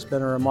 years has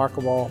been a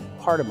remarkable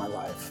part of my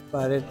life,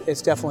 but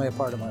it's definitely a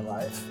part of my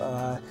life.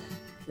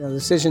 The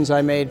decisions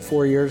I made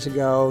 4 years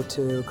ago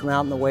to come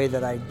out in the way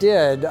that I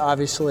did,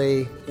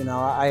 obviously,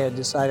 I had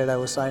decided I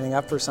was signing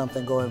up for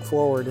something going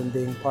forward and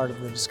being part of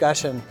the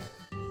discussion.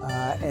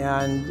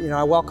 And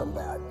I welcome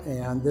that.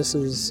 And this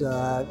is,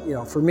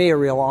 for me, a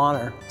real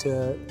honor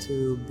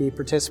to be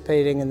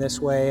participating in this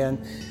way. And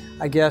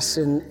I guess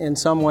in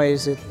some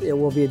ways it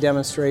will be a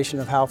demonstration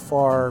of how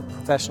far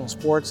professional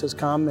sports has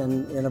come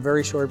in a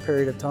very short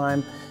period of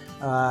time.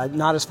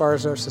 Not as far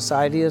as our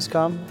society has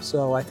come,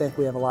 so I think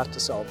we have a lot to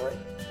celebrate.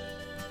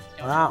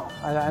 Wow,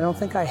 I don't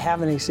think I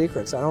have any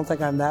secrets. I don't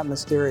think I'm that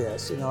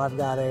mysterious. I've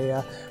got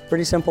a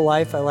pretty simple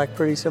life. I like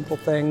pretty simple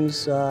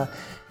things.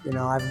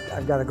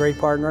 I've got a great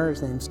partner.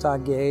 His name's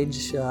Todd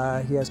Gage. He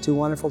has two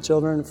wonderful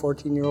children, a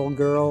 14-year-old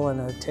girl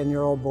and a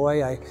 10-year-old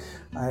boy. I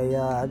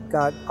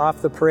got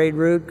off the parade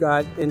route,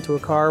 got into a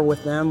car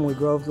with them. We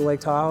drove to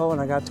Lake Tahoe,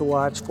 and I got to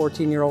watch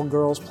 14-year-old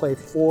girls play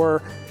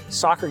 4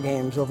 soccer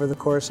games over the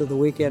course of the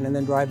weekend and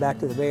then drive back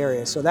to the Bay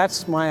Area. So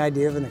that's my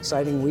idea of an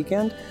exciting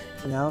weekend,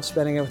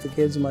 spending it with the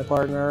kids and my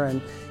partner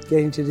and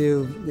getting to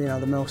do,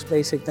 the most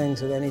basic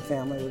things that any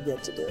family would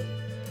get to do.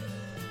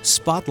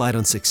 Spotlight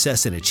on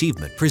Success and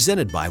Achievement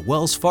presented by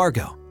Wells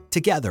Fargo.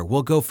 Together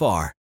we'll go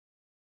far.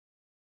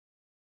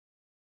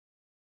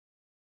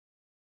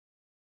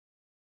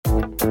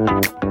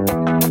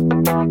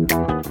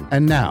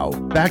 And now,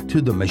 back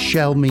to the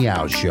Michelle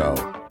Meow Show.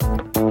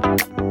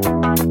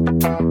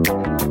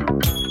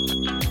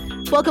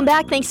 Welcome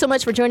back. Thanks so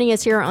much for joining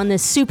us here on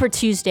this Super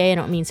Tuesday. I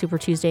don't mean Super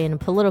Tuesday in a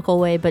political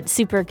way, but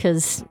super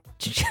because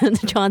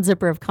John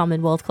Zipper of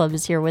Commonwealth Club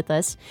is here with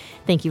us.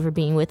 Thank you for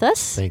being with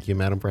us. Thank you,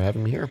 madam, for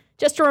having me here.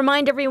 Just to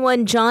remind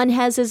everyone, John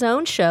has his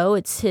own show.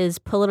 It's his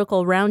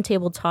political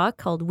roundtable talk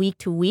called Week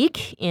to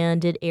Week,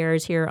 and it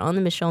airs here on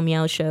the Michelle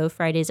Meow Show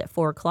Fridays at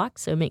 4 o'clock,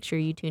 so make sure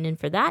you tune in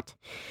for that.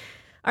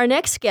 Our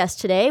next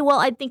guest today, well,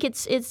 I think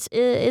it's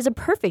a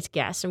perfect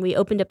guest, and we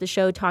opened up the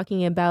show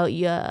talking about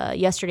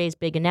yesterday's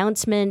big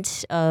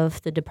announcement of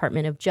the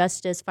Department of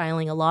Justice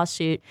filing a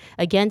lawsuit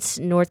against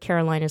North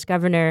Carolina's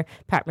Governor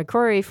Pat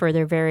McCrory for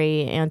their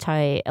very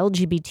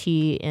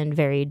anti-LGBT and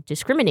very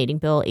discriminating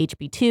bill,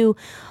 HB 2.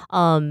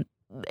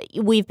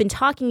 We've been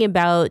talking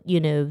about,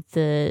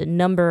 the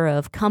number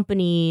of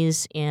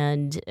companies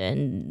and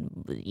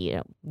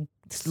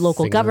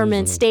local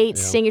government, states,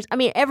 singers. I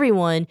mean,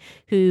 everyone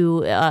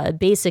who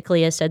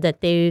basically has said that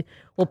they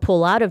will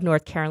pull out of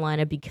North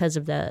Carolina because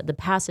of the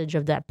passage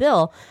of that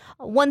bill.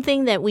 One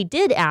thing that we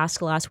did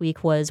ask last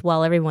week was,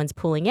 while everyone's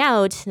pulling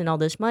out and all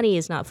this money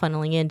is not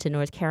funneling into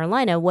North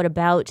Carolina, what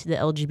about the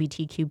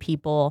LGBTQ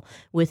people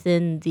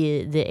within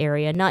the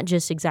area, not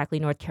just exactly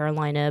North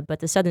Carolina,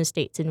 but the southern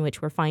states in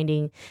which we're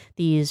finding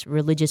these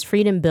religious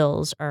freedom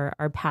bills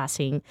are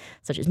passing,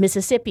 such as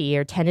Mississippi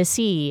or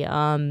Tennessee,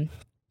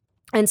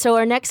 And so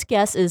our next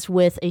guest is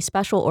with a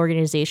special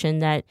organization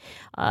that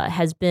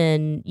has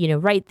been,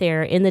 right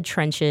there in the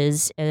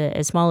trenches,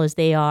 as small as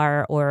they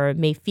are or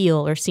may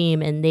feel or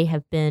seem, and they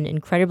have been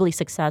incredibly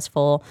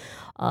successful,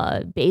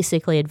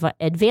 basically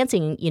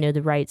advancing,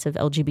 the rights of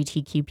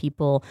LGBTQ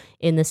people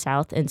in the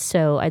South. And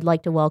so I'd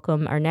like to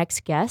welcome our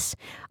next guest,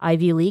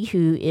 Ivy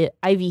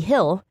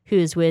Hill, who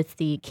is with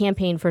the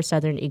Campaign for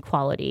Southern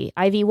Equality.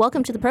 Ivy,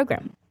 welcome to the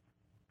program.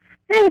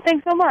 Hey,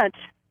 thanks so much.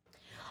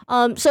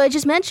 So I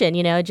just mentioned,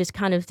 just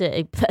kind of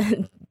to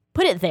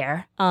put it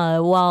there,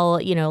 while,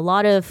 a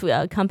lot of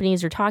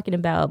companies are talking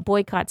about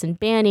boycotts and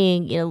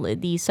banning,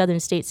 these southern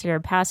states that are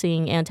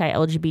passing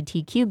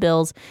anti-LGBTQ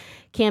bills,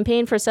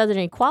 Campaign for Southern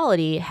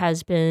Equality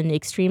has been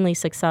extremely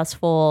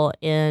successful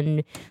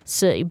in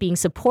being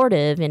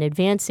supportive and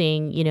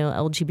advancing,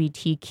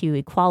 LGBTQ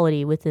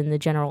equality within the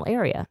general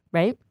area,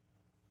 right?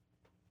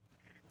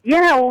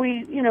 Yeah, well,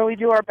 we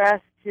do our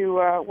best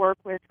to work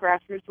with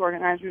grassroots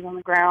organizers on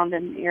the ground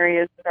in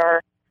areas that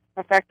are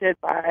affected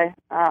by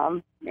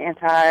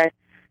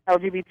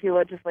anti-LGBT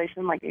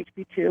legislation like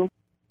HB2.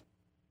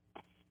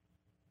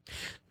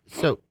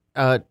 So,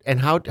 and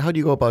how do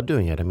you go about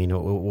doing it? I mean,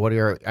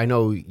 I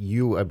know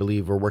you, I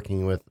believe, are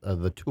working with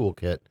the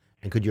Toolkit,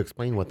 and could you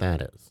explain what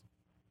that is?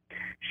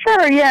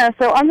 Sure, yeah.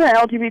 So I'm the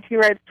LGBT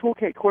Rights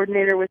Toolkit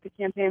coordinator with the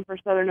Campaign for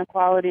Southern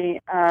Equality.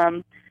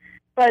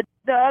 But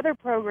the other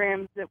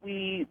programs that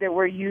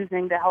we're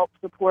using to help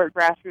support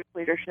grassroots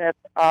leadership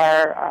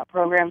are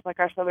programs like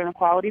our Southern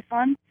Equality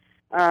Fund,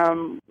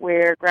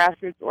 where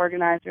grassroots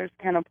organizers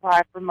can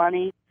apply for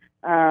money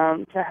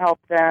to help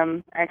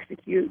them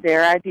execute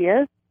their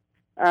ideas,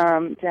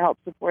 to help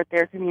support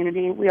their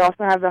community. We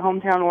also have the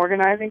Hometown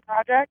Organizing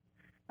Project.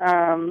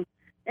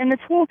 In the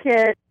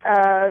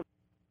Toolkit,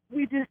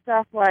 we do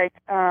stuff like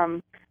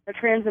a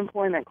trans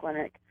employment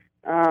clinic,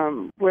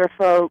 where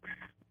folks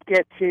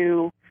get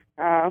to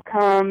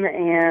come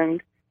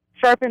and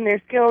sharpen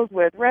their skills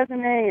with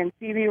resume and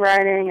CV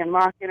writing and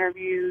mock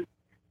interviews,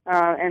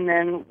 and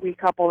then we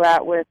couple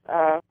that with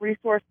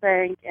resource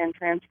bank and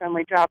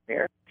trans-friendly job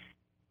fair.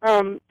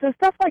 So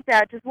stuff like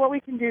that, just what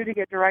we can do to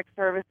get direct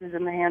services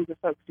in the hands of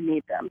folks who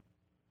need them.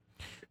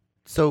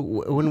 So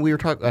when we were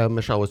talking,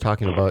 Michelle was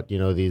talking about,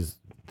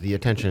 the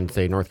attention,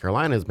 say, North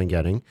Carolina has been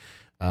getting,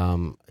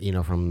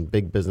 from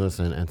big business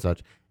and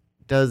such.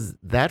 Does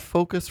that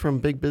focus from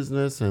big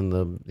business and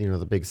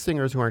the big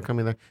singers who aren't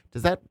coming there,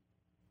 does that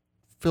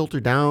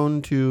filter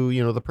down to,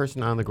 the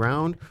person on the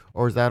ground,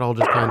 or is that all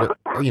just kind of,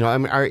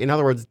 in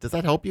other words, does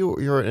that help you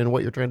in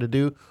what you're trying to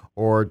do,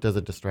 or does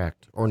it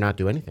distract or not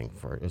do anything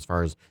as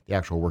far as the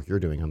actual work you're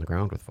doing on the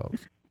ground with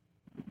folks?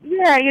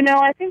 Yeah,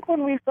 I think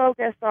when we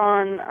focus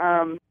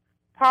on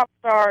pop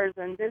stars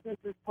and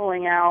businesses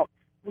pulling out,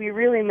 we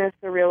really miss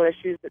the real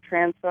issues that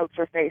trans folks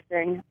are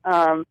facing,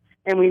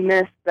 and we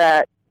miss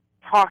that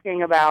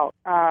talking about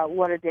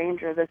what a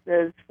danger this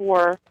is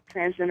for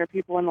transgender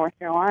people in North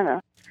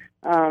Carolina.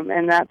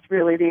 And that's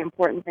really the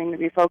important thing to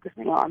be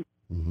focusing on.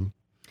 Mm-hmm.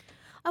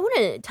 I want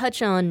to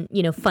touch on,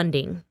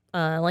 funding.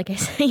 Like I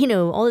said,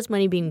 all this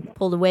money being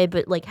pulled away,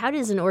 but how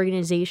does an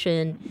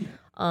organization,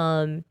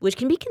 which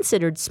can be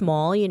considered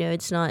small,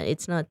 it's not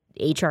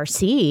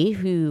HRC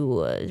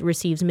who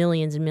receives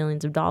millions and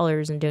millions of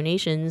dollars in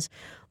donations,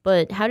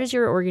 but how does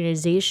your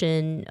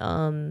organization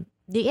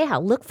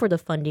look for the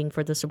funding,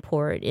 for the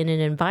support in an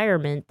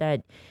environment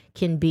that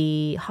can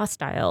be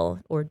hostile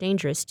or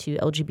dangerous to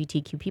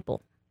LGBTQ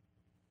people?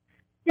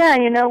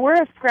 Yeah,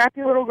 we're a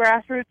scrappy little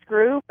grassroots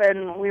group,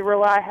 and we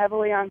rely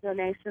heavily on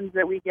donations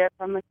that we get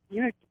from the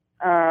community.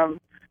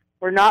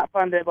 We're not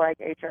funded like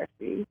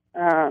HRC,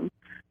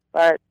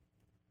 but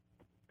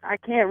I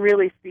can't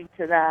really speak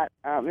to that,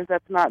 as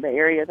that's not the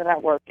area that I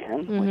work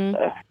in with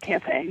the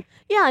campaign.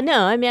 Yeah,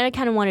 no, I mean, I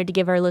kind of wanted to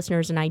give our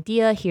listeners an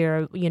idea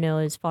here,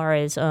 as far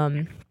as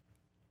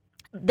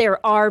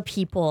there are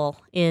people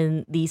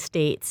in these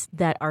states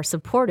that are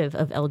supportive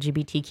of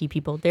LGBTQ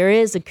people. There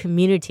is a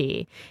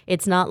community.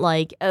 It's not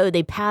like,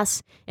 they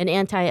pass an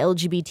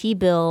anti-LGBT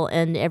bill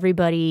and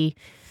everybody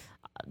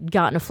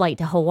got in a flight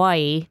to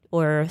Hawaii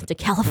or to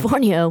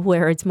California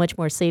where it's much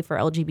more safe for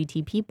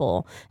LGBT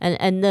people.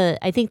 And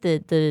I think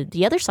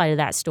the other side of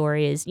that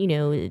story is,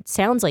 it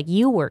sounds like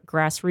you work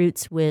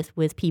grassroots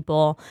with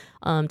people.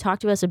 Talk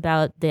to us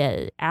about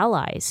the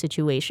Allies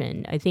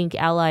situation. I think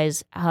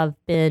Allies have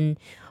been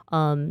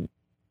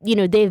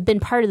they've been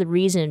part of the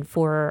reason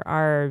for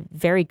our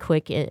very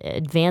quick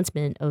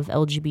advancement of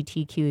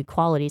LGBTQ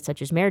equality,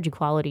 such as marriage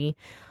equality.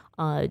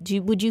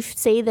 Would you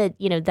say that,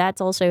 that's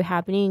also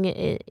happening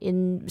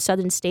in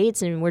southern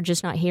states and we're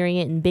just not hearing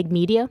it in big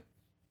media?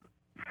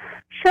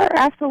 Sure,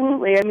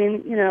 absolutely. I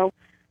mean,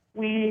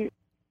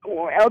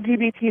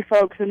 LGBT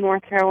folks in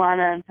North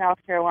Carolina and South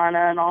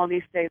Carolina and all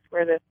these states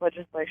where this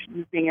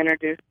legislation is being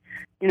introduced,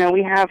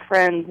 we have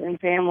friends and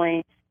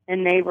family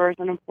and neighbors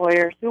and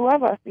employers who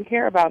love us and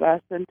care about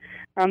us. And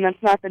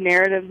that's not the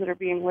narratives that are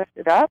being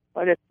lifted up,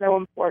 but it's so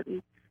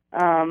important,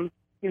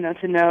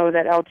 to know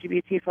that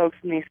LGBT folks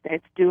in these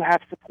states do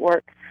have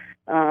support.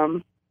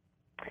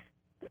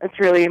 It's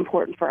really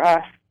important for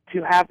us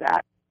to have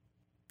that.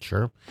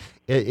 Sure.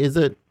 Is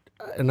it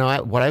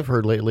now? What I've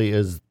heard lately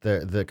is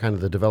the kind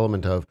of the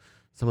development of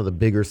some of the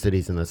bigger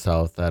cities in the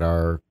South that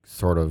are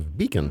sort of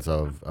beacons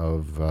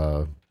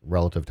of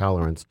relative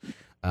tolerance,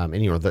 and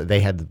they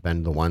had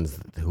been the ones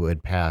who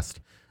had passed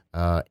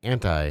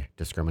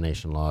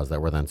anti-discrimination laws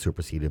that were then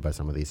superseded by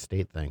some of these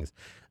state things.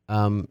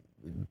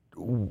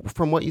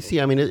 From what you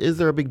see, I mean, is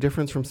there a big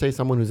difference from, say,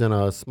 someone who's in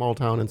a small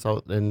town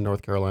in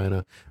North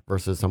Carolina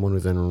versus someone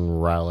who's in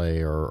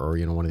Raleigh or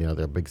one of the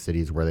other big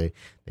cities where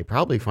they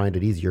probably find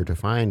it easier to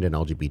find an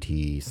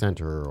LGBT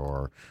center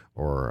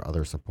or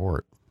other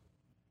support?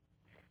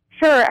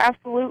 Sure,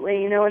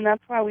 absolutely. And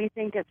that's why we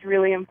think it's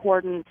really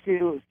important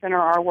to center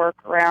our work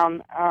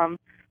around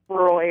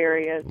rural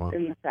areas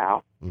in the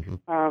South,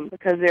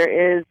 because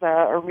there is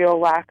a real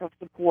lack of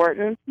support,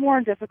 and it's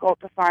more difficult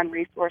to find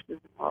resources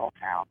in rural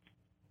towns.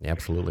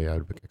 Absolutely, I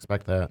would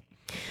expect that.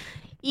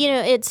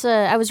 It's.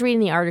 I was reading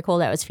the article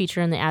that was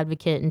featured in The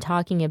Advocate and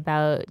talking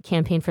about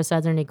Campaign for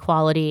Southern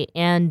Equality,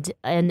 and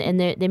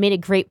they made a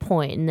great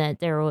point in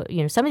that there were,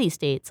 some of these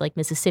states, like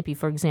Mississippi,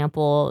 for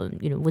example,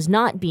 was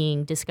not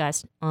being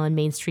discussed on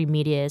mainstream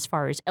media as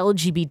far as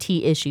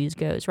LGBT issues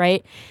goes,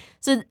 right?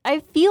 So I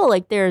feel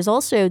like there's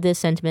also this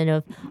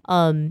sentiment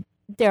of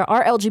there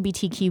are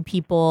LGBTQ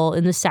people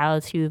in the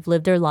South who've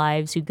lived their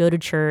lives, who go to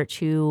church,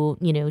 who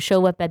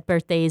show up at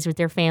birthdays with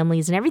their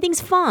families, and everything's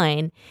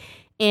fine.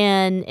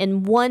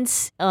 And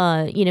once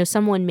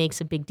someone makes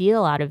a big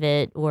deal out of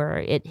it, or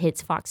it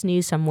hits Fox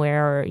News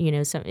somewhere, or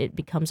it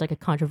becomes like a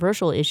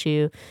controversial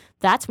issue,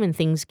 that's when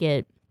things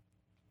get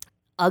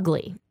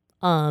ugly.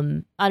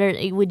 I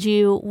don't. Would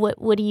you?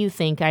 What do you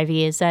think,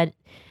 Ivy? Is that?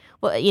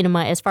 Well,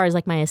 as far as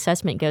like my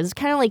assessment goes, it's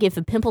kind of like if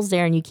a pimple's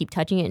there and you keep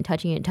touching it and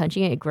touching it and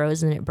touching it, it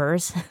grows and it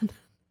bursts.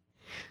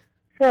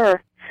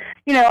 Sure.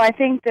 I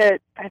think that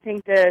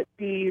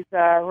these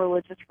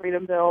religious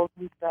freedom bills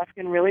and stuff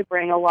can really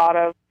bring a lot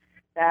of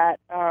that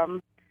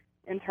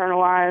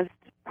internalized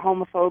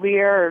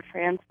homophobia or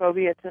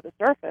transphobia to the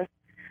surface.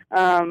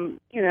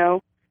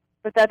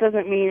 But that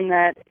doesn't mean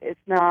that it's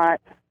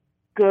not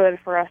good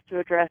for us to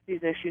address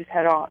these issues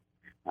head on.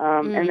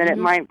 And that it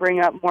might bring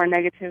up more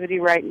negativity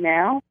right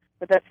now,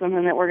 but that's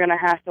something that we're going to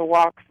have to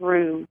walk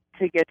through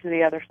to get to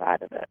the other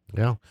side of it.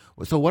 Yeah.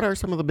 So what are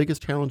some of the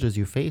biggest challenges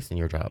you face in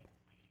your job?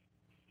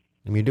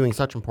 I mean, you're doing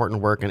such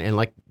important work, and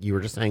like you were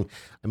just saying,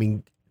 I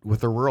mean,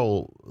 with the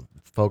rural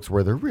folks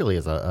where there really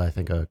is, I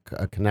think, a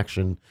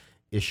connection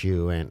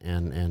issue and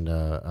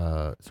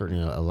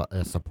certainly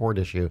a support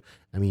issue.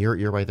 I mean,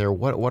 you're right there.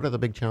 What are the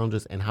big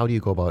challenges, and how do you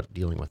go about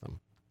dealing with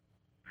them?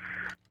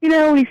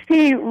 We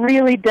see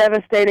really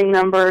devastating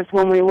numbers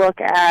when we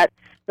look at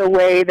the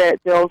way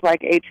that bills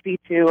like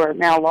HB2, or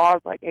now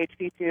laws like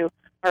HB2,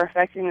 are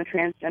affecting the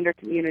transgender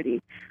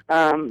community.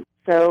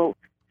 So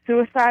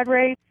suicide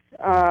rates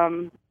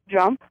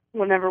jump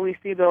whenever we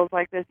see bills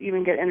like this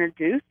even get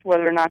introduced,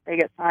 whether or not they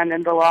get signed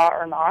into law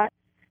or not.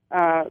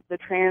 The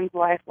Trans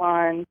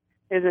Lifeline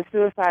is a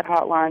suicide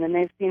hotline, and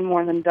they've seen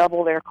more than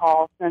double their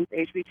calls since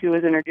HB2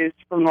 was introduced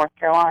from North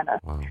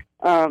Carolina. Wow.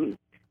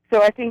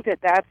 So I think that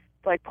that's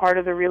like part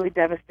of the really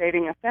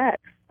devastating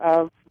effects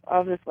of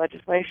this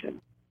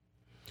legislation.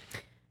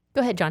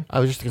 Go ahead, John. I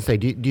was just going to say,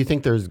 do you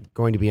think there's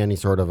going to be any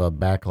sort of a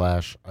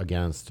backlash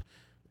against,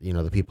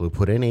 the people who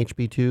put in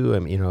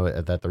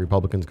HB2, that the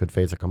Republicans could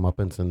face a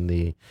comeuppance in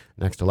the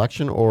next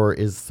election, or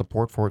is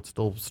support for it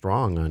still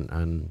strong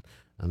on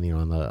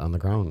the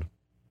ground?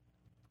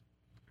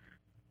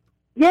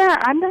 Yeah,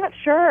 I'm not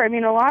sure. I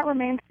mean, a lot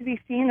remains to be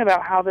seen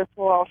about how this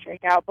will all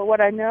shake out, but what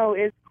I know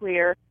is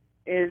clear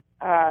is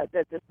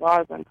that this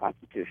law is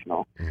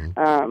unconstitutional.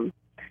 Mm-hmm.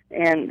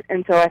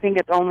 And so I think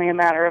it's only a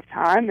matter of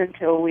time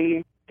until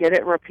we get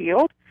it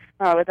repealed.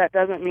 But that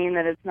doesn't mean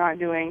that it's not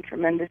doing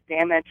tremendous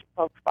damage to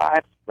folks'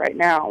 lives right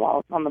now while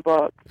it's on the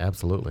books.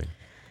 Absolutely.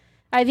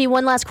 Ivy,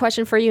 one last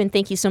question for you, and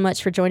thank you so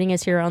much for joining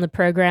us here on the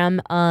program.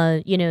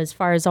 As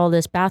far as all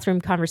this bathroom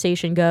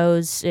conversation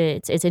goes,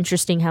 it's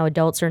interesting how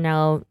adults are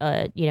now,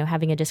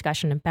 having a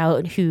discussion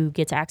about who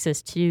gets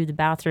access to the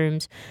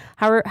bathrooms.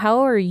 How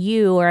are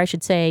you, or I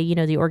should say,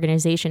 the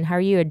organization, how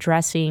are you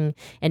addressing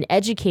and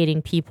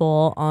educating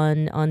people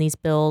on these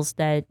bills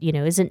that,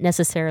 isn't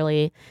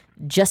necessarily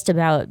just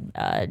about,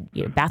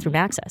 bathroom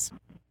access?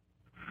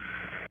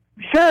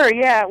 Sure,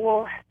 yeah.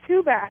 Well,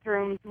 2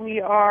 bathrooms. We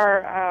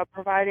are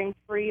providing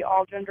free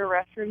all-gender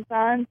restroom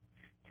signs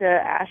to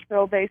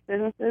Asheville-based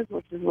businesses,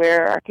 which is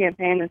where our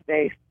campaign is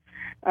based.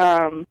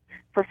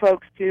 For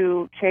folks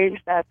to change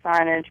that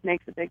signage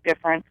makes a big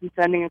difference in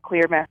sending a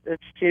clear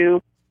message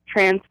to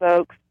trans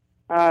folks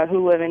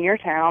who live in your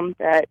town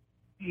that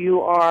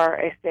you are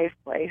a safe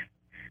place.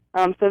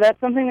 So that's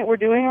something that we're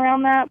doing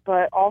around that,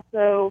 but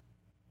also,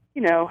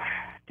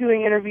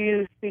 doing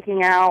interviews,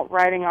 speaking out,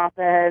 writing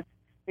op-eds,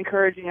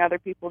 encouraging other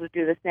people to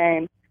do the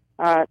same,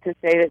 to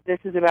say that this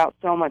is about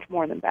so much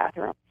more than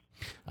bathrooms.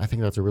 I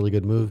think that's a really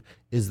good move.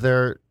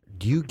 Do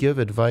you give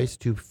advice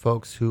to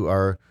folks who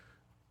are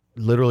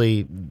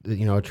literally,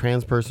 a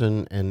trans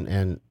person,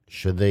 and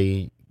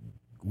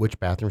which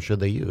bathroom should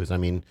they use? I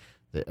mean,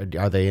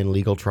 are they in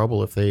legal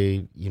trouble if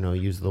they,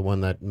 use the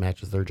one that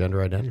matches their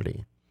gender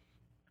identity?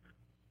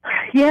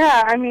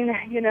 Yeah, I mean,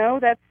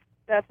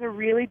 that's a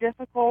really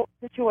difficult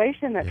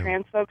situation that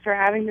trans folks are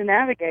having to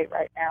navigate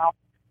right now.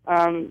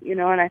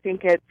 And I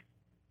think it's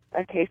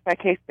a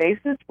case-by-case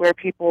basis where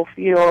people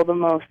feel the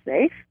most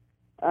safe.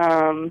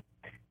 In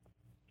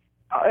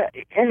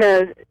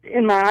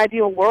my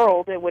ideal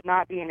world, it would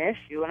not be an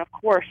issue. And of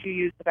course, you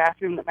use the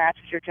bathroom that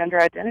matches your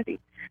gender identity.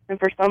 And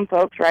for some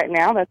folks right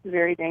now, that's a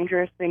very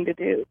dangerous thing to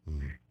do.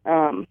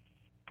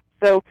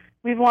 So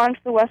we've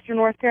launched the Western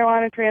North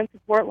Carolina Trans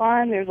Support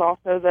Line. There's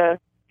also the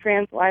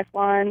Trans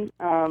Lifeline.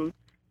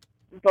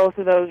 Both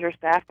of those are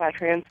staffed by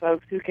trans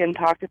folks who can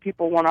talk to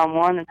people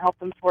one-on-one and help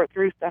them sort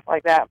through stuff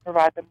like that and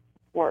provide them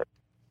support.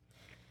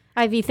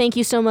 Ivy, thank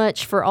you so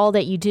much for all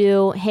that you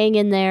do. Hang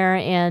in there.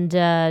 And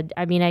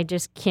I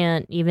just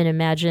can't even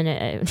imagine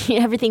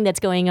everything that's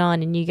going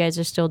on, and you guys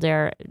are still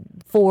there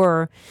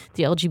for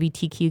the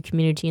LGBTQ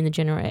community in the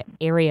general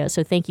area.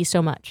 So thank you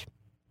so much.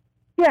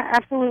 Yeah,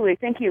 absolutely.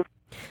 Thank you.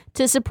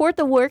 To support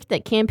the work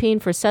that Campaign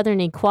for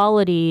Southern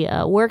Equality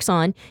works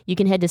on, you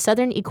can head to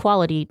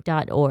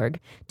southernequality.org.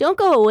 Don't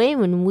go away.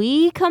 When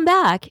we come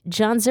back,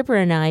 John Zipper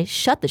and I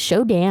shut the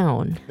show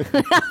down.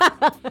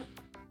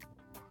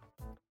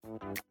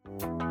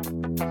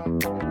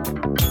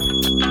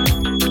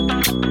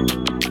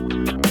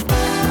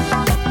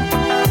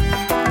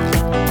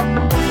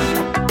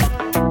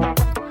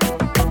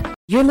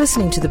 You're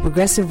listening to the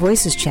Progressive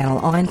Voices channel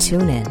on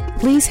TuneIn.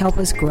 Please help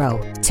us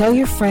grow. Tell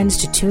your friends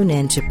to tune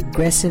in to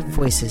Progressive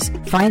Voices.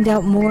 Find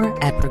out more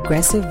at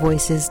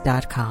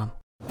progressivevoices.com.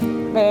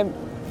 Babe,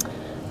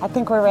 I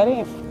think we're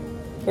ready.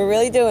 We're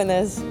really doing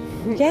this.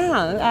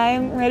 Yeah,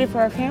 I'm ready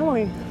for our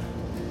family.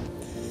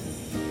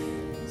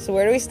 So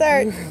where do we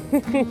start?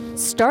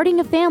 Starting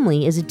a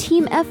family is a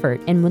team effort,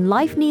 and when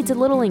life needs a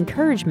little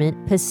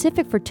encouragement,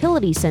 Pacific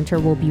Fertility Center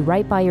will be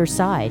right by your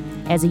side.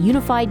 As a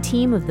unified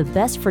team of the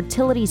best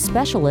fertility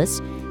specialists,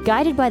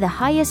 guided by the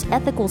highest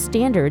ethical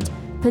standards,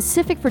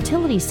 Pacific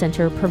Fertility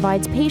Center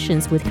provides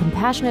patients with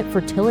compassionate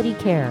fertility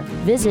care.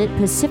 Visit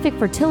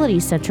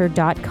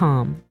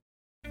pacificfertilitycenter.com.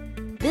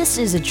 This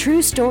is a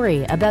true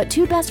story about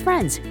two best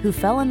friends who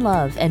fell in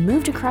love and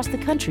moved across the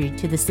country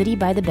to the city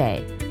by the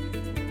bay.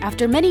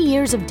 After many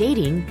years of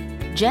dating,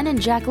 Jen and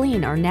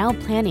Jacqueline are now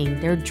planning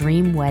their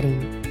dream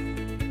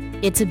wedding.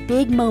 It's a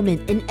big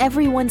moment in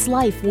everyone's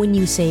life when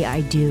you say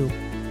I do,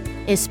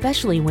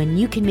 especially when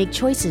you can make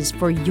choices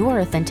for your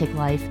authentic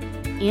life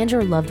and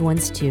your loved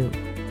ones too.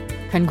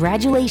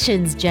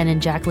 Congratulations, Jen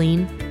and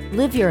Jacqueline.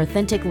 Live your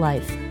authentic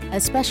life. A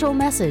special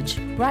message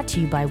brought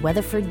to you by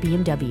Weatherford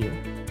BMW.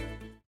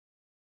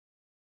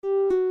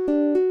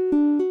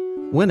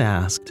 When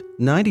asked,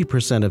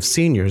 90% of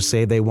seniors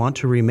say they want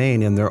to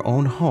remain in their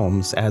own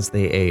homes as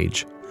they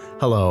age.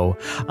 Hello,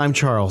 I'm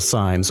Charles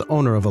Symes,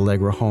 owner of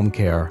Allegra Home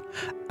Care.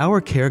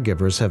 Our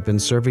caregivers have been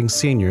serving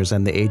seniors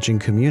and the aging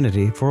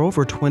community for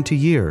over 20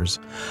 years.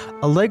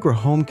 Allegra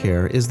Home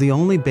Care is the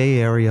only Bay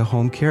Area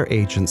home care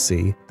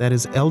agency that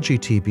is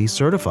LGTB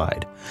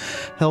certified.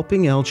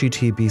 Helping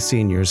LGTB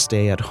seniors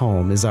stay at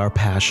home is our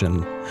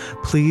passion.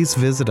 Please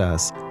visit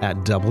us at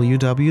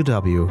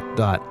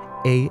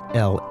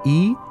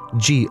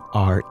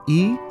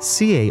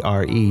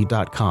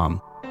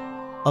www.alegrecare.com.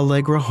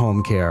 Allegra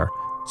Home Care,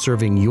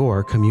 serving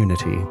your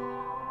community.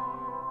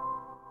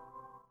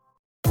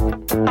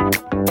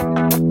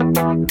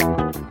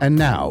 And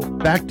now,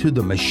 back to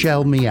the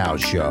Michelle Meow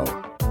Show.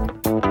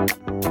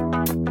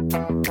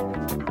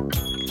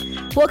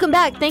 Welcome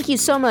back. Thank you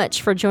so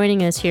much for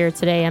joining us here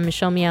today. I'm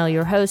Michelle Meow,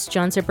 your host.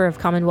 John Zipper of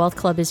Commonwealth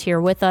Club is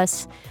here with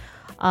us.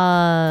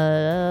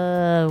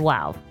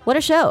 Wow. What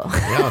a show.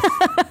 Yes.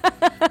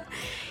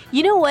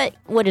 You know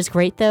what is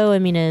great, though? I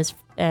mean, is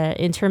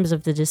in terms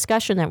of the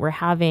discussion that we're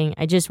having,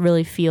 I just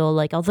really feel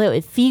like, although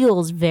it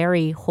feels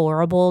very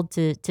horrible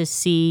to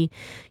see,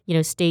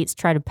 states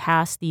try to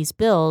pass these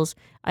bills,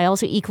 I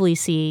also equally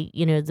see,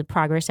 the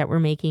progress that we're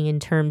making in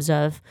terms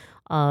of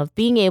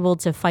being able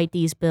to fight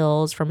these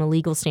bills from a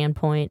legal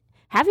standpoint,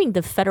 having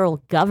the federal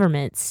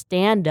government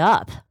stand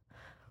up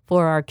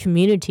for our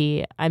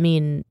community. I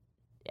mean,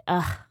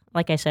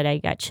 like I said, I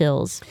got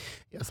chills.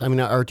 Yes, I mean,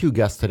 our two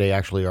guests today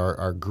actually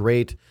are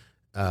great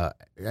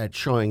at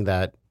showing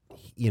that,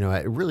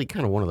 really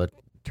kind of one of the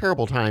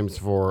terrible times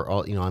for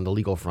all, on the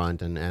legal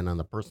front and on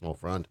the personal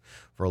front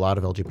for a lot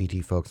of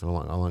LGBT folks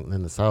along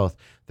in the South.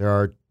 There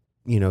are,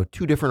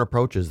 two different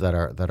approaches that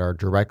are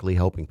directly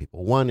helping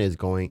people. One is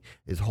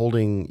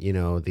holding,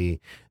 the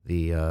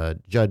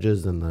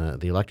judges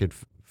and the elected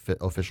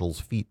officials'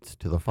 feet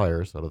to the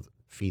fire. So the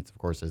feet, of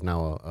course, is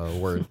now a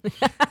word.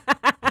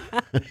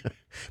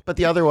 But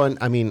the other one,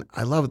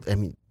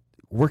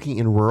 working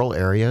in rural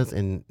areas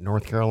in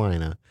North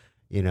Carolina,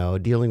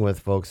 dealing with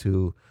folks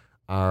who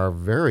are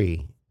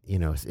very,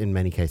 in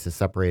many cases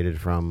separated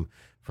from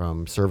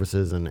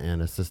services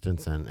and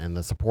assistance and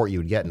the support you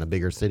would get in a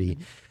bigger city.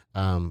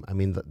 I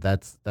mean,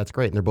 that's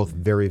great. And they're both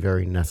very,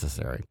 very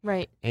necessary.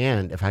 Right.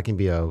 And if I can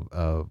be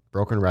a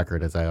broken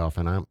record, as I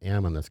often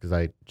am on this, because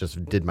I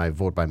just did my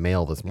vote by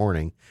mail this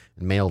morning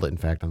and mailed it, in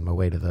fact, on my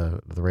way to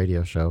the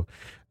radio show,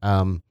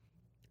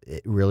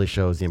 it really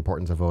shows the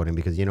importance of voting,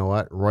 because you know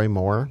what? Roy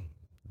Moore,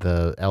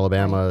 the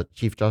Alabama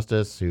Chief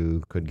Justice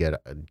who could get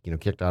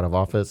kicked out of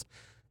office,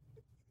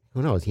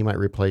 who knows? He might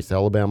replace the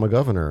Alabama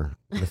governor,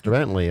 Mr.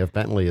 Bentley, if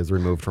Bentley is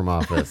removed from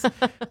office.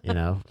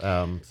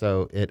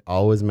 So it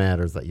always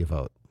matters that you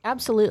vote.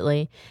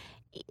 Absolutely.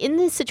 In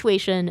the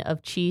situation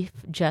of Chief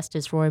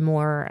Justice Roy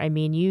Moore, I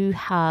mean, you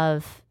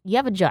have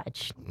a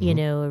judge.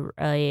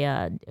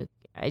 I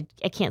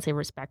can't say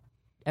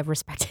a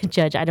respected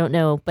judge. I don't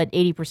know, but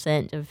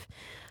 80% of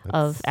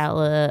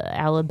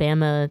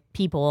Alabama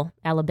people,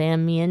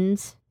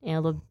 Alabamians,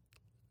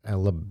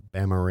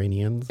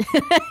 Alabamanians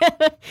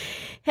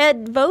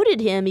had voted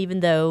him, even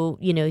though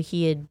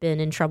he had been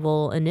in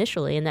trouble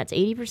initially, and that's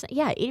 80%.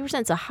 Yeah,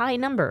 80% is a high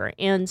number,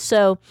 and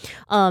so,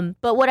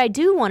 but what I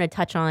do want to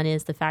touch on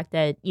is the fact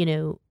that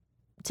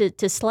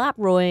to slap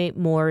Roy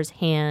Moore's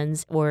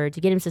hands, or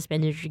to get him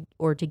suspended,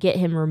 or to get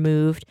him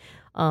removed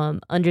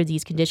under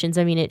these conditions.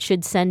 I mean, it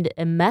should send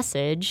a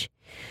message,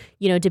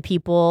 to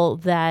people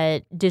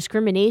that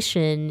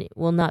discrimination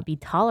will not be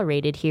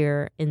tolerated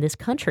here in this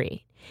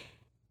country.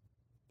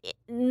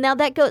 Now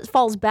that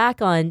falls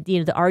back on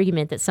the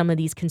argument that some of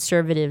these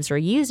conservatives are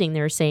using.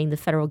 They're saying the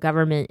federal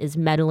government is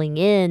meddling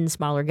in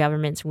smaller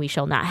governments, and we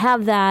shall not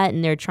have that.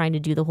 And they're trying to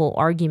do the whole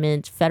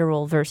argument,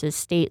 federal versus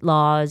state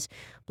laws,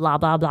 blah,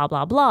 blah, blah,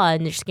 blah, blah.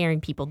 And they're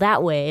scaring people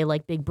that way,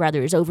 like Big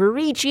Brother's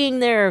overreaching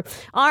their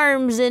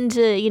arms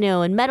into,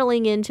 and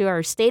meddling into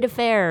our state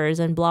affairs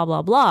and blah,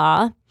 blah,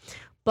 blah.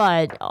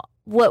 But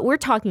what we're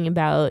talking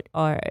about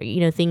are,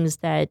 things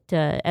that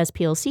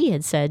SPLC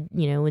had said,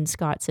 when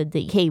Scott said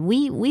that, hey,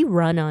 we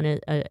run on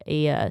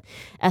a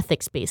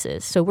ethics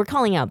basis. So we're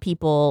calling out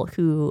people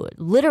who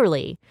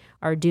literally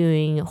are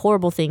doing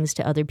horrible things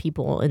to other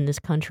people in this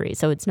country.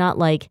 So it's not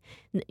like,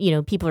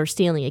 people are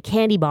stealing a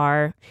candy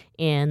bar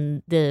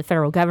and the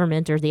federal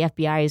government or the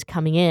FBI is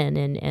coming in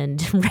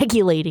and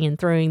regulating and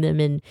throwing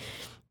them in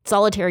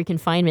solitary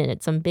confinement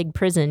at some big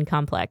prison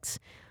complex.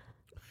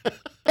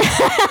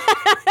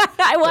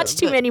 I watch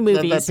too many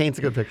movies. That paints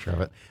a good picture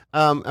of it.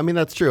 I mean,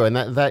 that's true, and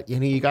that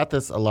you got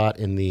this a lot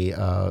in the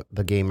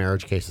gay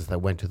marriage cases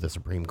that went to the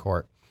Supreme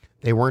Court.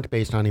 They weren't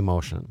based on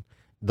emotion,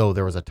 though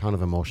there was a ton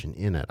of emotion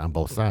in it on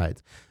both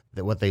sides.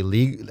 That what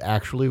they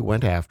actually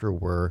went after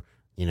were,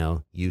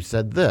 you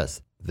said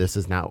this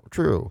is not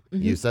true.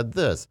 Mm-hmm. You said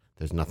this.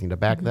 There's nothing to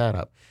back that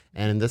up.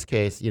 And in this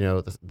case,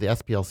 the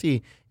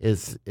SPLC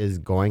is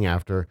going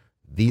after,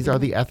 these are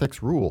the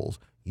ethics rules.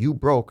 You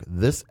broke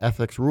this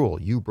ethics rule.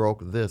 You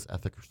broke this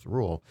ethics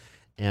rule.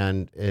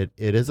 And it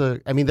is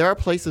there are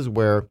places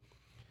where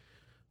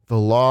the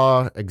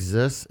law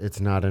exists, it's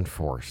not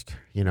enforced.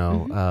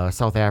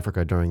 South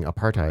Africa during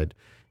apartheid,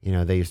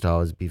 they used to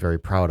always be very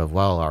proud of,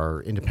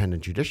 our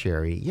independent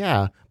judiciary.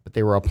 Yeah, but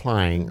they were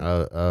applying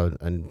a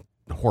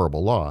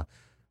horrible law.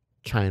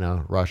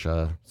 China,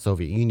 Russia,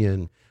 Soviet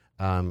Union,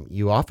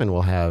 you often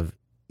will have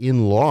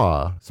in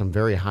law some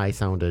very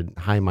high-minded,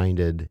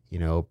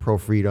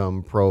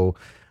 pro-freedom,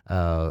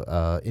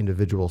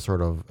 individual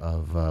sort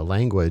of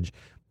language,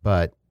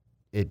 but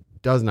it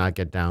does not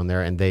get down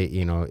there, and they,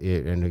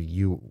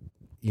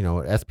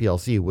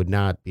 SPLC would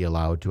not be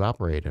allowed to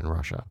operate in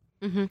Russia.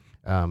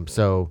 Mm-hmm.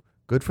 So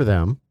good for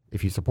them.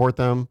 If you support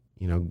them,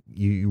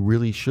 you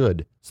really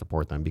should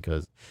support them,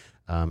 because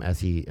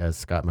as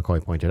Scott McCoy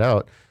pointed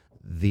out,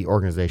 the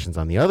organizations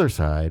on the other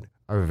side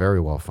are very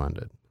well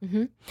funded.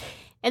 Mm-hmm.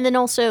 And then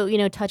also,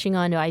 touching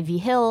on Ivy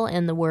Hill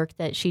and the work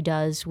that she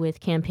does with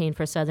Campaign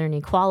for Southern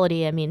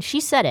Equality. I mean, she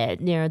said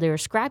it. They're a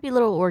scrappy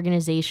little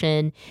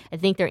organization. I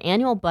think their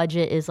annual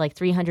budget is like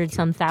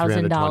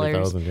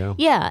 $300,000.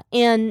 Yeah.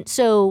 And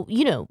so,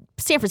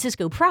 San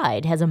Francisco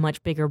Pride has a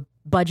much bigger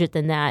budget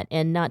than that.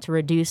 And not to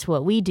reduce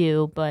what we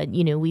do, but,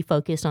 we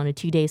focused on a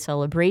 2-day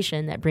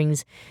celebration that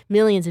brings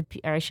millions of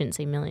people. I shouldn't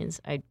say millions.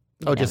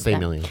 Just say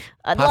millions.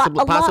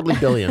 Possibly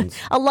billions.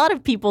 A lot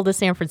of people to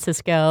San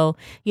Francisco,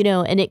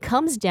 and it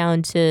comes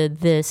down to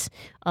this,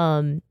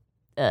 the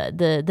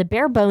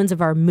bare bones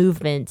of our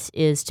movement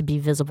is to be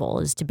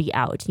visible, is to be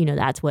out.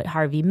 That's what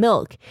Harvey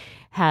Milk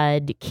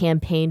had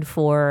campaigned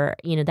for.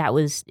 That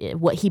was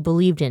what he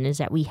believed in, is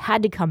that we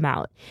had to come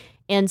out.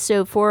 And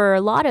so for a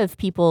lot of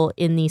people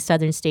in these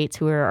southern states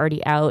who are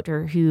already out,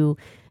 or who,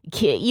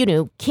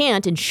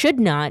 can't and should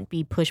not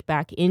be pushed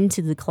back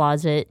into the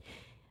closet,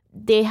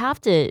 they have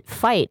to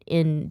fight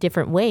in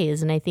different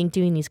ways. And I think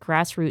doing these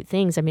grassroots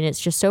things, I mean, it's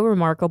just so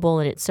remarkable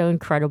and it's so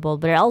incredible,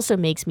 but it also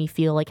makes me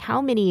feel like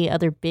how many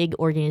other big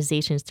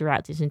organizations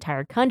throughout this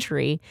entire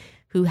country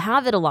who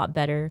have it a lot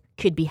better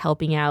could be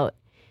helping out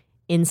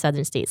in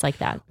southern states like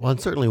that. Well, and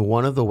certainly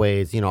one of the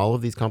ways, all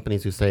of these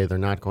companies who say they're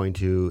not going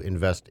to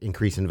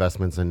increase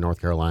investments in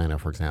North Carolina,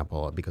 for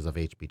example, because of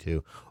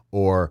HB2,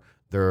 or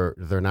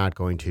they're not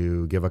going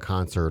to give a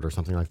concert or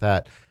something like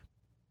that.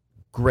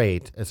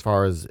 Great, as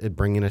far as it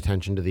bringing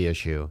attention to the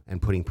issue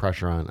and putting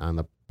pressure on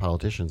the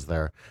politicians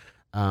there.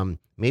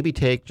 Maybe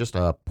take just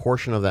a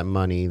portion of that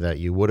money that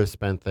you would have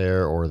spent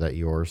there, or that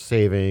you're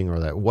saving, or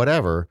that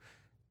whatever,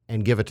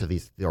 and give it to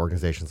the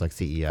organizations like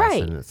CES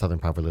and Southern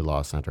Poverty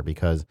Law Center,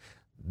 because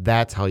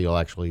that's how you'll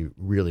actually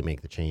really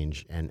make the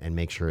change and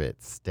make sure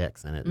it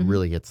sticks and it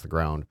really hits the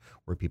ground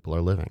where people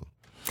are living.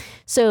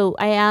 So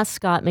I asked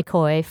Scott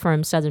McCoy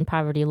from Southern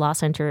Poverty Law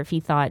Center if he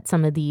thought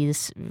some of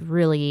these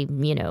really,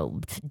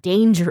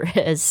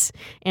 dangerous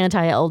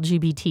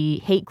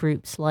anti-LGBT hate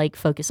groups like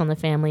Focus on the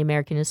Family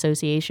American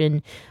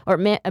Association or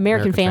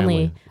American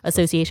Family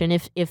Association,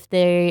 if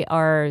they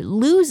are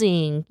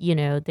losing,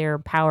 their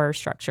power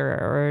structure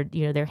or,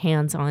 their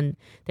hands on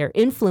their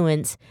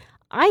influence.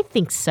 I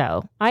think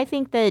so. I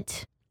think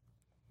that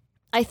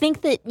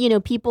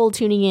people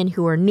tuning in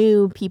who are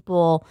new,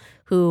 people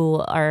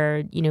who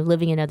are,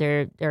 living in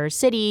other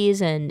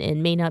cities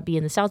and may not be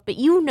in the South, but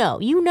you know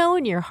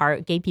in your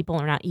heart, gay people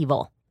are not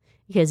evil,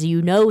 because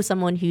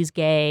someone who's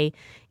gay,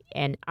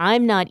 and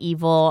I'm not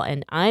evil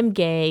and I'm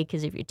gay,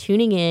 because if you're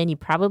tuning in, you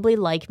probably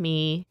like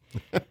me.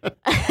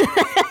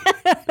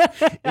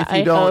 If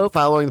you don't,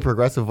 following the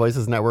Progressive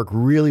Voices Network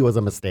really was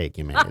a mistake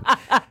you made.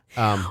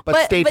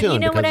 But stay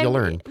tuned, because you'll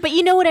learn. But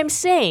you know what I'm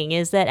saying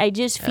is that I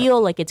just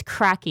feel like it's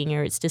cracking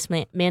or it's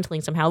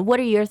dismantling somehow. What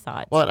are your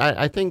thoughts? Well,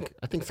 I think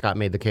Scott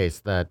made the case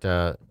that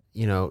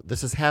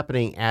this is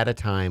happening at a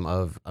time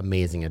of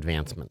amazing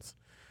advancements,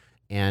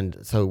 and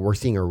so we're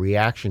seeing a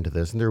reaction to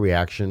this, and the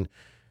reaction,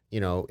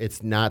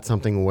 it's not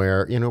something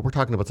where we're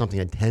talking about something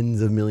that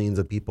tens of millions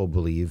of people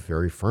believe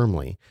very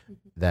firmly,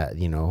 that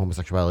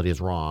homosexuality is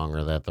wrong,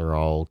 or that they're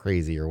all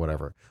crazy or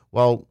whatever.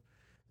 Well,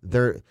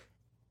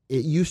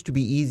 it used to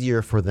be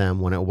easier for them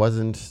when it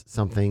wasn't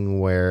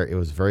something where it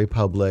was very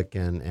public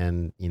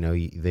and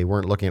they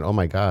weren't looking at, oh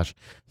my gosh,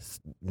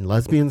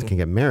 lesbians can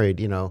get married.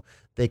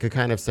 They could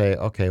kind of say,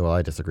 okay, well,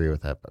 I disagree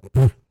with that,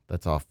 but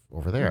that's off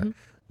over there. Mm-hmm.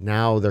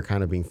 Now they're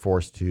kind of being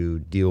forced to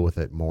deal with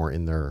it more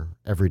in their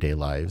everyday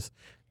lives.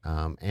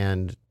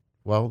 And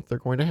well, they're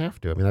going to have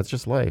to. I mean, that's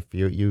just life.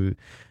 You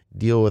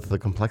deal with the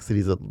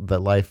complexities that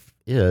life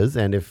is.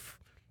 And if,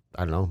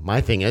 I don't know, my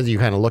thing is you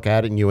kind of look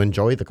at it and you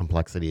enjoy the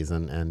complexities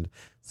and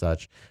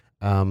such.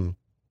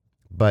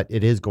 But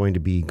it is going to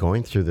be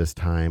going through this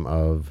time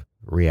of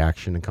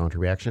reaction and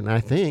counter-reaction. And I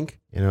think,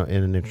 in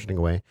an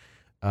interesting way,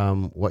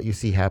 what you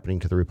see happening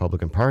to the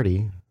Republican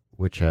Party,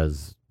 which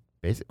has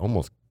basically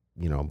almost,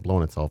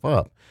 blown itself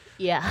up.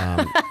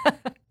 Yeah.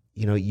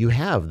 You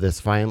have this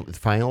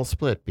final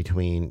split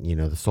between,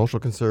 the social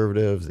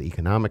conservatives, the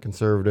economic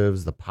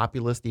conservatives, the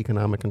populist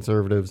economic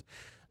conservatives.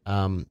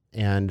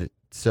 And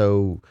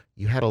so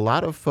you had a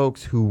lot of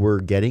folks who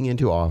were getting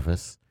into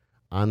office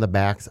on the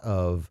backs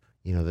of,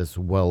 this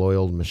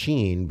well-oiled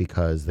machine,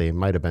 because they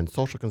might have been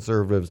social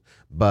conservatives,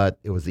 but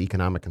it was the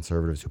economic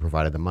conservatives who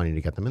provided the money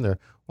to get them in there.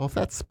 Well, if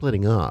that's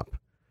splitting up,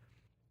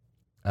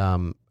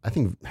 I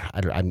think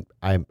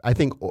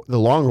the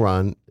long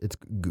run, it's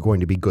going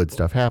to be good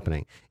stuff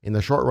happening. In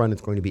the short run,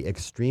 it's going to be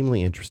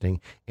extremely interesting,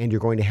 and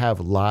you're going to have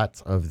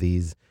lots of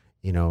these,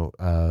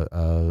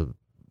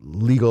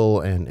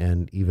 legal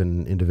and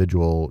even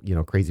individual,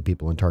 crazy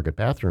people in Target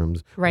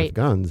bathrooms with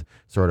guns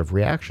sort of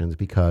reactions,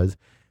 because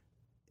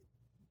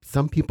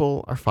some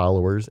people are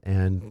followers,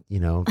 and they're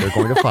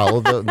going to follow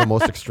the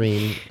most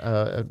extreme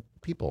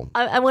people.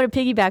 I want to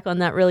piggyback on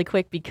that really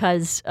quick,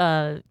 because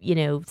Scott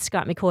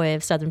McCoy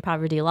of Southern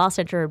Poverty Law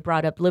Center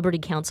brought up Liberty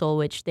Counsel,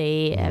 which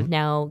they have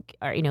now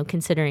are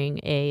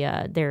considering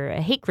they're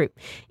a hate group.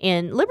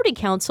 And Liberty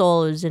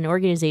Counsel is an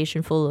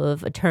organization full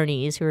of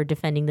attorneys who are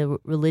defending the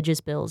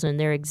religious bills, and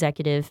their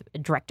executive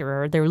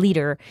director, or their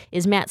leader,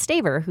 is Matt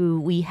Staver,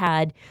 who we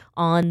had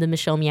on the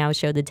Michelle Meow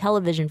Show, the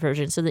television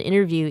version. So the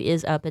interview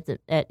is up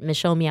at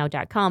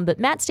michellemeow.com. But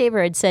Matt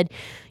Staver had said,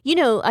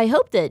 I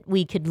hope that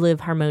we could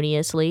live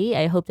harmoniously.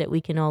 I hope that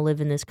we can all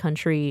live in this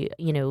country,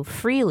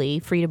 freely,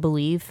 free to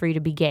believe, free to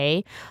be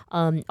gay.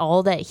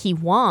 All that he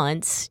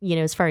wants,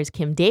 as far as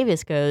Kim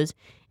Davis goes,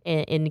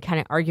 in kind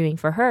of arguing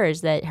for her,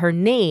 is that her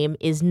name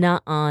is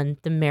not on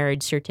the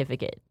marriage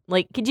certificate.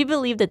 Like, could you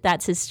believe that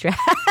that's his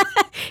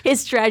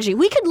strategy?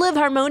 We could live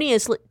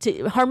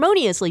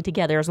harmoniously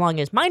together as long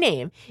as my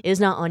name is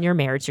not on your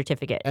marriage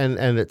certificate.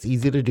 And it's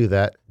easy to do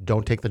that.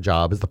 Don't take the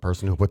job as the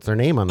person who puts their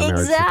name on the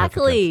marriage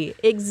certificate.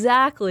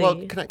 Exactly.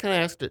 Well, can I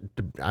ask?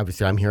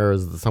 Obviously, I'm here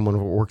as someone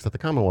who works at the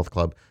Commonwealth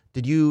Club.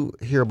 Did you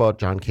hear about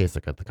John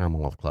Kasich at the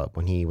Commonwealth Club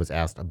when he was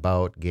asked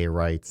about gay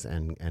rights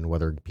and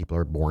whether people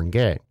are born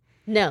gay?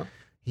 No.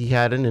 He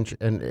had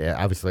and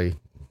obviously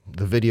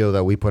the video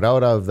that we put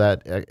out of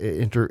that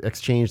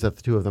exchange that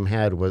the two of them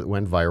had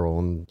went viral,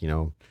 and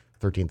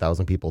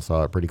 13,000 people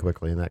saw it pretty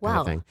quickly and that kind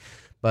of thing.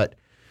 But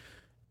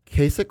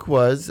Kasich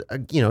was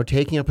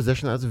taking a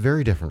position that's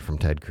very different from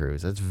Ted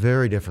Cruz. It's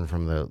very different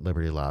from the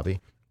Liberty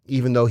Lobby,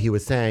 even though he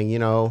was saying,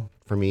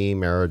 for me,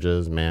 marriage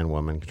is man,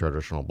 woman,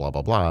 traditional, blah,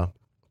 blah, blah.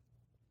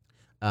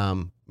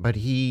 But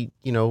he,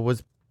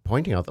 was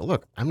pointing out that,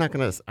 look, I'm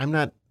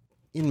not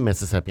in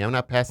Mississippi. I'm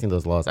not passing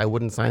those laws. I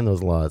wouldn't sign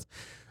those laws.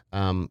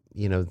 There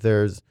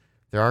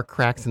are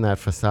cracks in that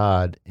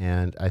facade,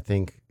 and I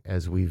think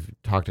as we've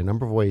talked a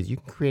number of ways, you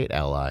can create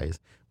allies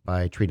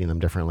by treating them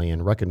differently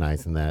and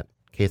recognizing that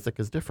Kasich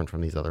is different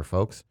from these other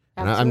folks.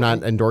 And I'm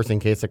not endorsing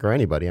Kasich or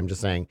anybody. I'm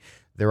just saying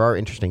there are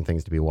interesting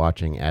things to be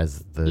watching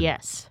as the...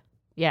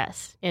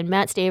 Yes. And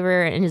Matt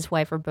Staver and his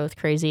wife are both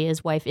crazy.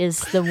 His wife is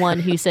the one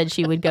who said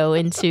she would go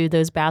into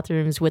those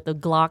bathrooms with a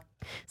Glock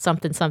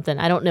something.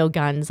 I don't know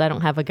guns. I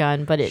don't have a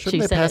gun, but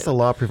Shouldn't they pass a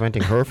law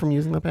preventing her from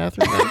using the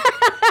bathroom then?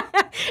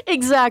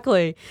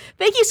 Exactly.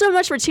 Thank you so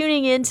much for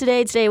tuning in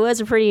today. Today was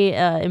a pretty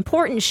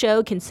important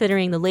show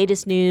considering the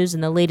latest news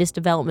and the latest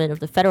development of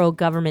the federal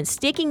government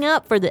sticking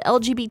up for the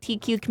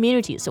LGBTQ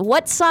community. So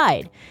what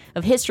side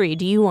of history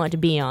do you want to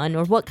be on,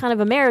 or what kind of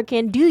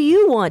American do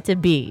you want to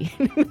be?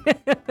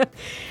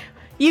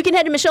 You can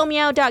head to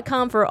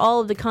michellemeow.com for all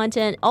of the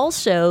content.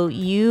 Also,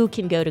 you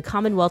can go to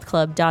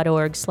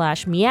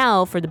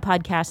commonwealthclub.org/meow for the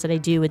podcast that I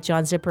do with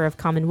John Zipper of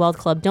Commonwealth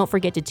Club. Don't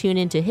forget to tune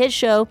into his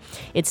show.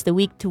 It's the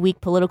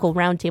week-to-week political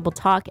roundtable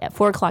talk at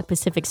 4 o'clock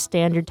Pacific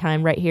Standard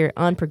Time right here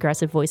on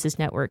Progressive Voices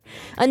Network.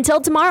 Until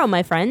tomorrow,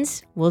 my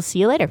friends, we'll see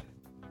you later.